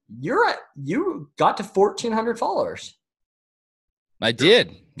Twitter. You got to 1,400 followers. I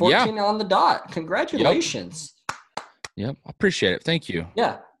did. 14 on the dot. Congratulations. Yep. I appreciate it. Thank you.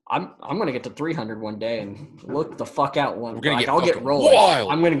 Yeah. I'm gonna get to 300 one day and look the fuck out one. We're gonna I'll get rolling. wild.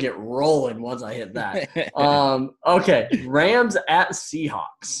 I'm gonna get rolling once I hit that. Okay. Rams at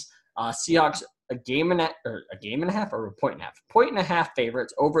Seahawks. Seahawks a game and a half or a point and a half. Point and a half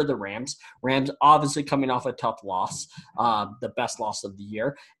favorites over the Rams. Rams obviously coming off a tough loss, the best loss of the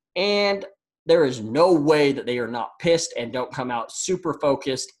year, and there is no way that they are not pissed and don't come out super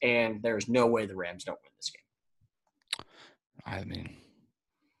focused. And there's no way the Rams don't win this game. I mean,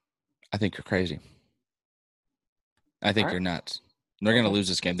 I think you're crazy. I think you're nuts. They're going to lose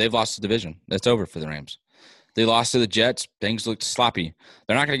this game. They've lost the division. It's over for the Rams. They lost to the Jets. Things looked sloppy.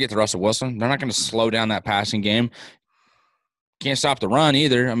 They're not going to get to Russell Wilson. They're not going to slow down that passing game. Can't stop the run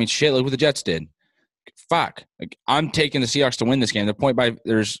either. I mean, shit, look what the Jets did. Fuck. Like, I'm taking the Seahawks to win this game.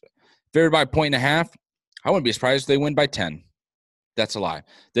 There's favored by a point and a half. I wouldn't be surprised if they win by 10. That's a lie.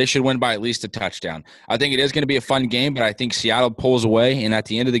 They should win by at least a touchdown. I think it is going to be a fun game, but I think Seattle pulls away, and at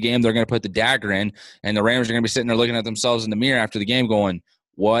the end of the game, they're going to put the dagger in, and the Rams are going to be sitting there looking at themselves in the mirror after the game going,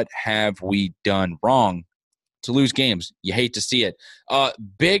 what have we done wrong? To lose games. You hate to see it.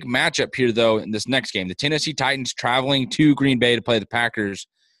 Big matchup here, though, in this next game. The Tennessee Titans traveling to Green Bay to play the Packers.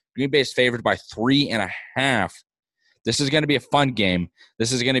 Green Bay is favored by 3.5. This is going to be a fun game.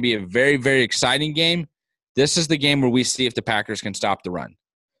 This is going to be a very, very exciting game. This is the game where we see if the Packers can stop the run.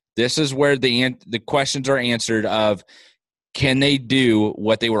 This is where the questions are answered of can they do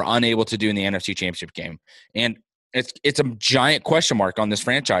what they were unable to do in the NFC Championship game? And it's a giant question mark on this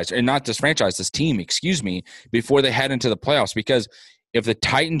franchise, and not this franchise, this team, before they head into the playoffs. Because if the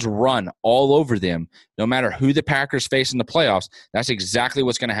Titans run all over them, no matter who the Packers face in the playoffs, that's exactly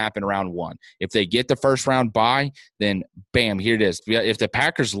what's going to happen round one. If they get the first round bye, then bam, here it is. If the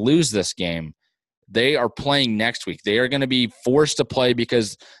Packers lose this game, they are playing next week. They are going to be forced to play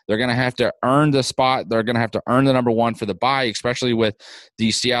because they're going to have to earn the spot. They're going to have to earn the number one for the bye, especially with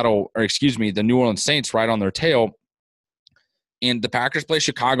the the New Orleans Saints right on their tail. And the Packers play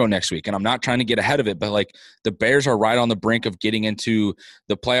Chicago next week. And I'm not trying to get ahead of it, but like the Bears are right on the brink of getting into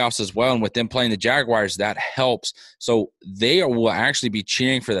the playoffs as well. And with them playing the Jaguars, that helps. So they will actually be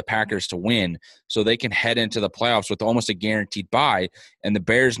cheering for the Packers to win so they can head into the playoffs with almost a guaranteed bye. And the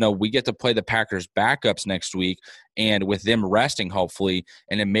Bears know we get to play the Packers backups next week. And with them resting, hopefully,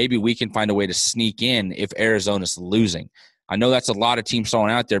 and then maybe we can find a way to sneak in if Arizona's losing. I know that's a lot of teams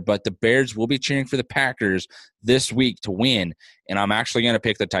throwing out there, but the Bears will be cheering for the Packers this week to win, and I'm actually going to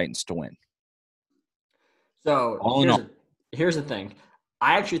pick the Titans to win. So here's the thing.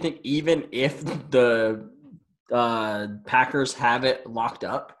 I actually think even if the Packers have it locked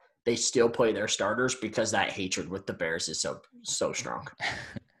up, they still play their starters because that hatred with the Bears is so strong.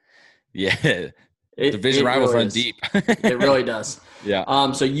 Yeah. Division rivals run deep. It really does.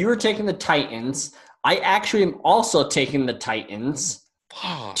 Yeah. So you were taking the Titans. I actually am also taking the Titans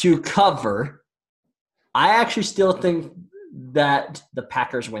to cover. I actually still think that the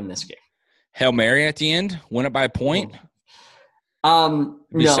Packers win this game. Hail Mary at the end? Win it by a point? No,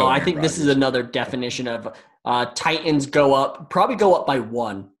 I think this is another definition of Titans probably go up by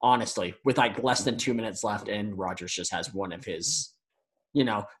one, honestly, with like less than 2 minutes left, and Rodgers just has one of his,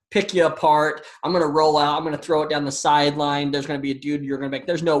 pick you apart. I'm going to roll out. I'm going to throw it down the sideline. There's going to be a dude you're going to make.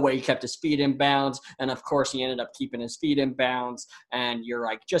 There's no way he kept his feet in bounds. And, of course, he ended up keeping his feet in bounds. And you're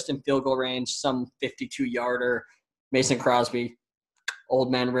like just in field goal range, some 52-yarder. Mason Crosby, Old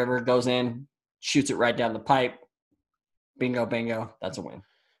Man River goes in, shoots it right down the pipe. Bingo, bingo. That's a win.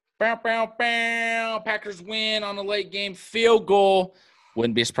 Bow, bow, bow. Packers win on a late game field goal.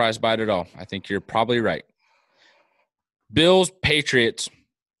 Wouldn't be surprised by it at all. I think you're probably right. Bills, Patriots.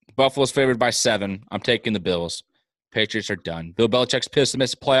 Buffalo's favored by 7. I'm taking the Bills. Patriots are done. Bill Belichick's pissed to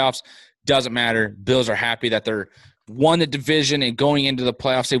miss the playoffs. Doesn't matter. Bills are happy that they're won the division and going into the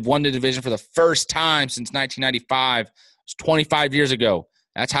playoffs. They've won the division for the first time since 1995. It was 25 years ago.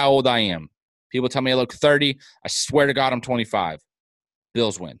 That's how old I am. People tell me I look 30. I swear to God I'm 25.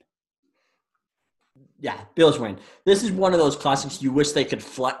 Bills win. Yeah, Bills win. This is one of those classics you wish they could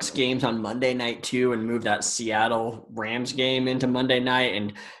flex games on Monday night too and move that Seattle Rams game into Monday night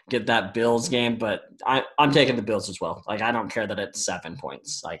and get that Bills game. But I'm taking the Bills as well. Like, I don't care that it's 7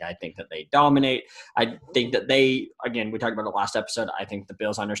 points. Like, I think that they dominate. I think that again, we talked about it last episode. I think the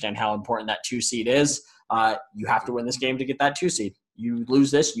Bills understand how important that 2 seed is. You have to win this game to get that 2 seed. You lose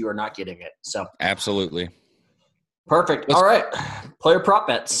this, you are not getting it. So absolutely. Perfect. All right. Player prop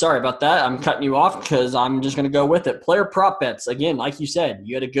bets. Sorry about that. I'm cutting you off because I'm just going to go with it. Player prop bets. Again, like you said,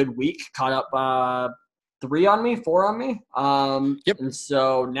 you had a good week. Caught up 4 on me. Yep. And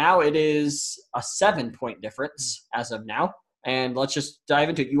so now it is a 7-point difference as of now. And let's just dive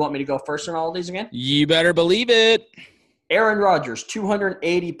into it. You want me to go first on all of these again? You better believe it. Aaron Rodgers,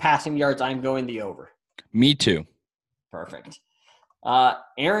 280 passing yards. I'm going the over. Me too. Perfect.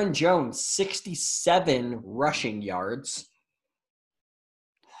 Aaron Jones, 67 rushing yards.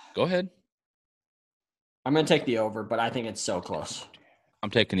 Go ahead. I'm going to take the over, but I think it's so close. I'm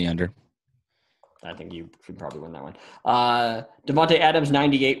taking the under. I think you could probably win that one. Devontae Adams,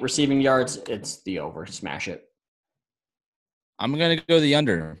 98 receiving yards. It's the over. Smash it. I'm going to go the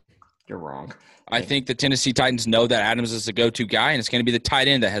under. You're wrong. I think the Tennessee Titans know that Adams is the go-to guy, and it's going to be the tight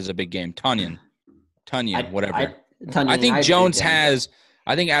end that has a big game. Tunyon, whatever. I think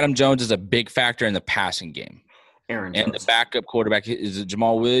I think Adam Jones is a big factor in the passing game. Aaron Jones. And the backup quarterback, is it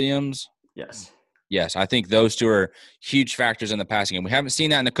Jamal Williams? Yes. Yes, I think those two are huge factors in the passing game. We haven't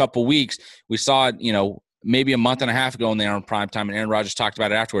seen that in a couple weeks. We saw it, maybe a month and a half ago when they were on prime time, and Aaron Rodgers talked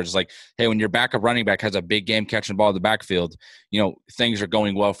about it afterwards. It's like, hey, when your backup running back has a big game catching the ball in the backfield, things are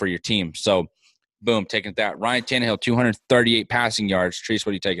going well for your team. So, boom, taking that. Ryan Tannehill, 238 passing yards. Treese,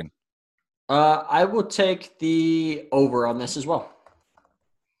 what are you taking? I will take the over on this as well.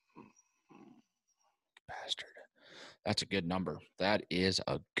 Bastard. That's a good number. That is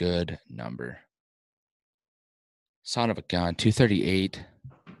a good number. Son of a gun, 238.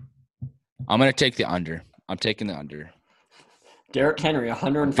 I'm going to take the under. I'm taking the under. Derrick Henry,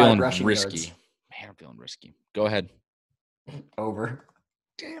 105 rushing risky. yards. Man, I'm feeling risky. Go ahead. Over.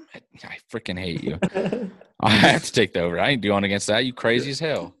 Damn it. I freaking hate you. I have to take the over. I ain't doing against that. You crazy as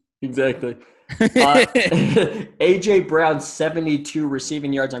hell. Exactly. A.J. Brown, 72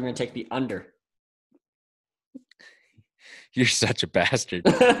 receiving yards. I'm going to take the under. You're such a bastard.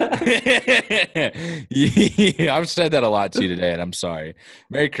 I've said that a lot to you today, and I'm sorry.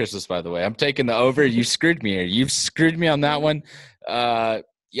 Merry Christmas, by the way. I'm taking the over. You screwed me here. You've screwed me on that one.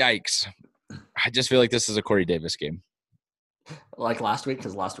 Yikes. I just feel like this is a Corey Davis game. Like last week,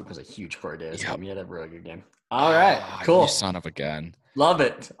 because last week was a huge Corey Davis game. He had a really good game. All right, cool. You son of a gun. Love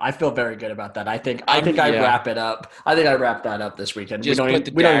it. I feel very good about that. I think I wrap it up. I think I wrap that up this weekend. Just put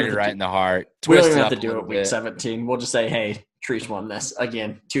the dagger right in the heart. We don't even have to do it week 17. We'll just say, hey, Treese won this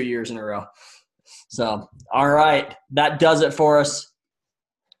again 2 years in a row. So, all right. That does it for us.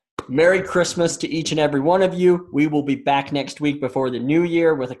 Merry Christmas to each and every one of you. We will be back next week before the new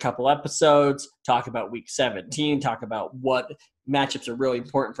year with a couple episodes, talk about week 17, talk about what matchups are really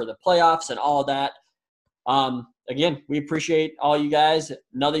important for the playoffs and all that. Again, we appreciate all you guys.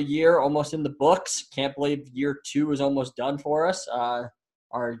 Another year almost in the books. Can't believe year 2 is almost done for us.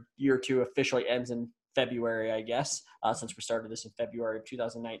 Our year 2 officially ends in February, I guess, since we started this in February of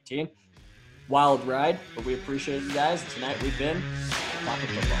 2019. Wild ride, but we appreciate you guys. Tonight we've been talking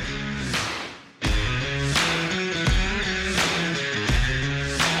football.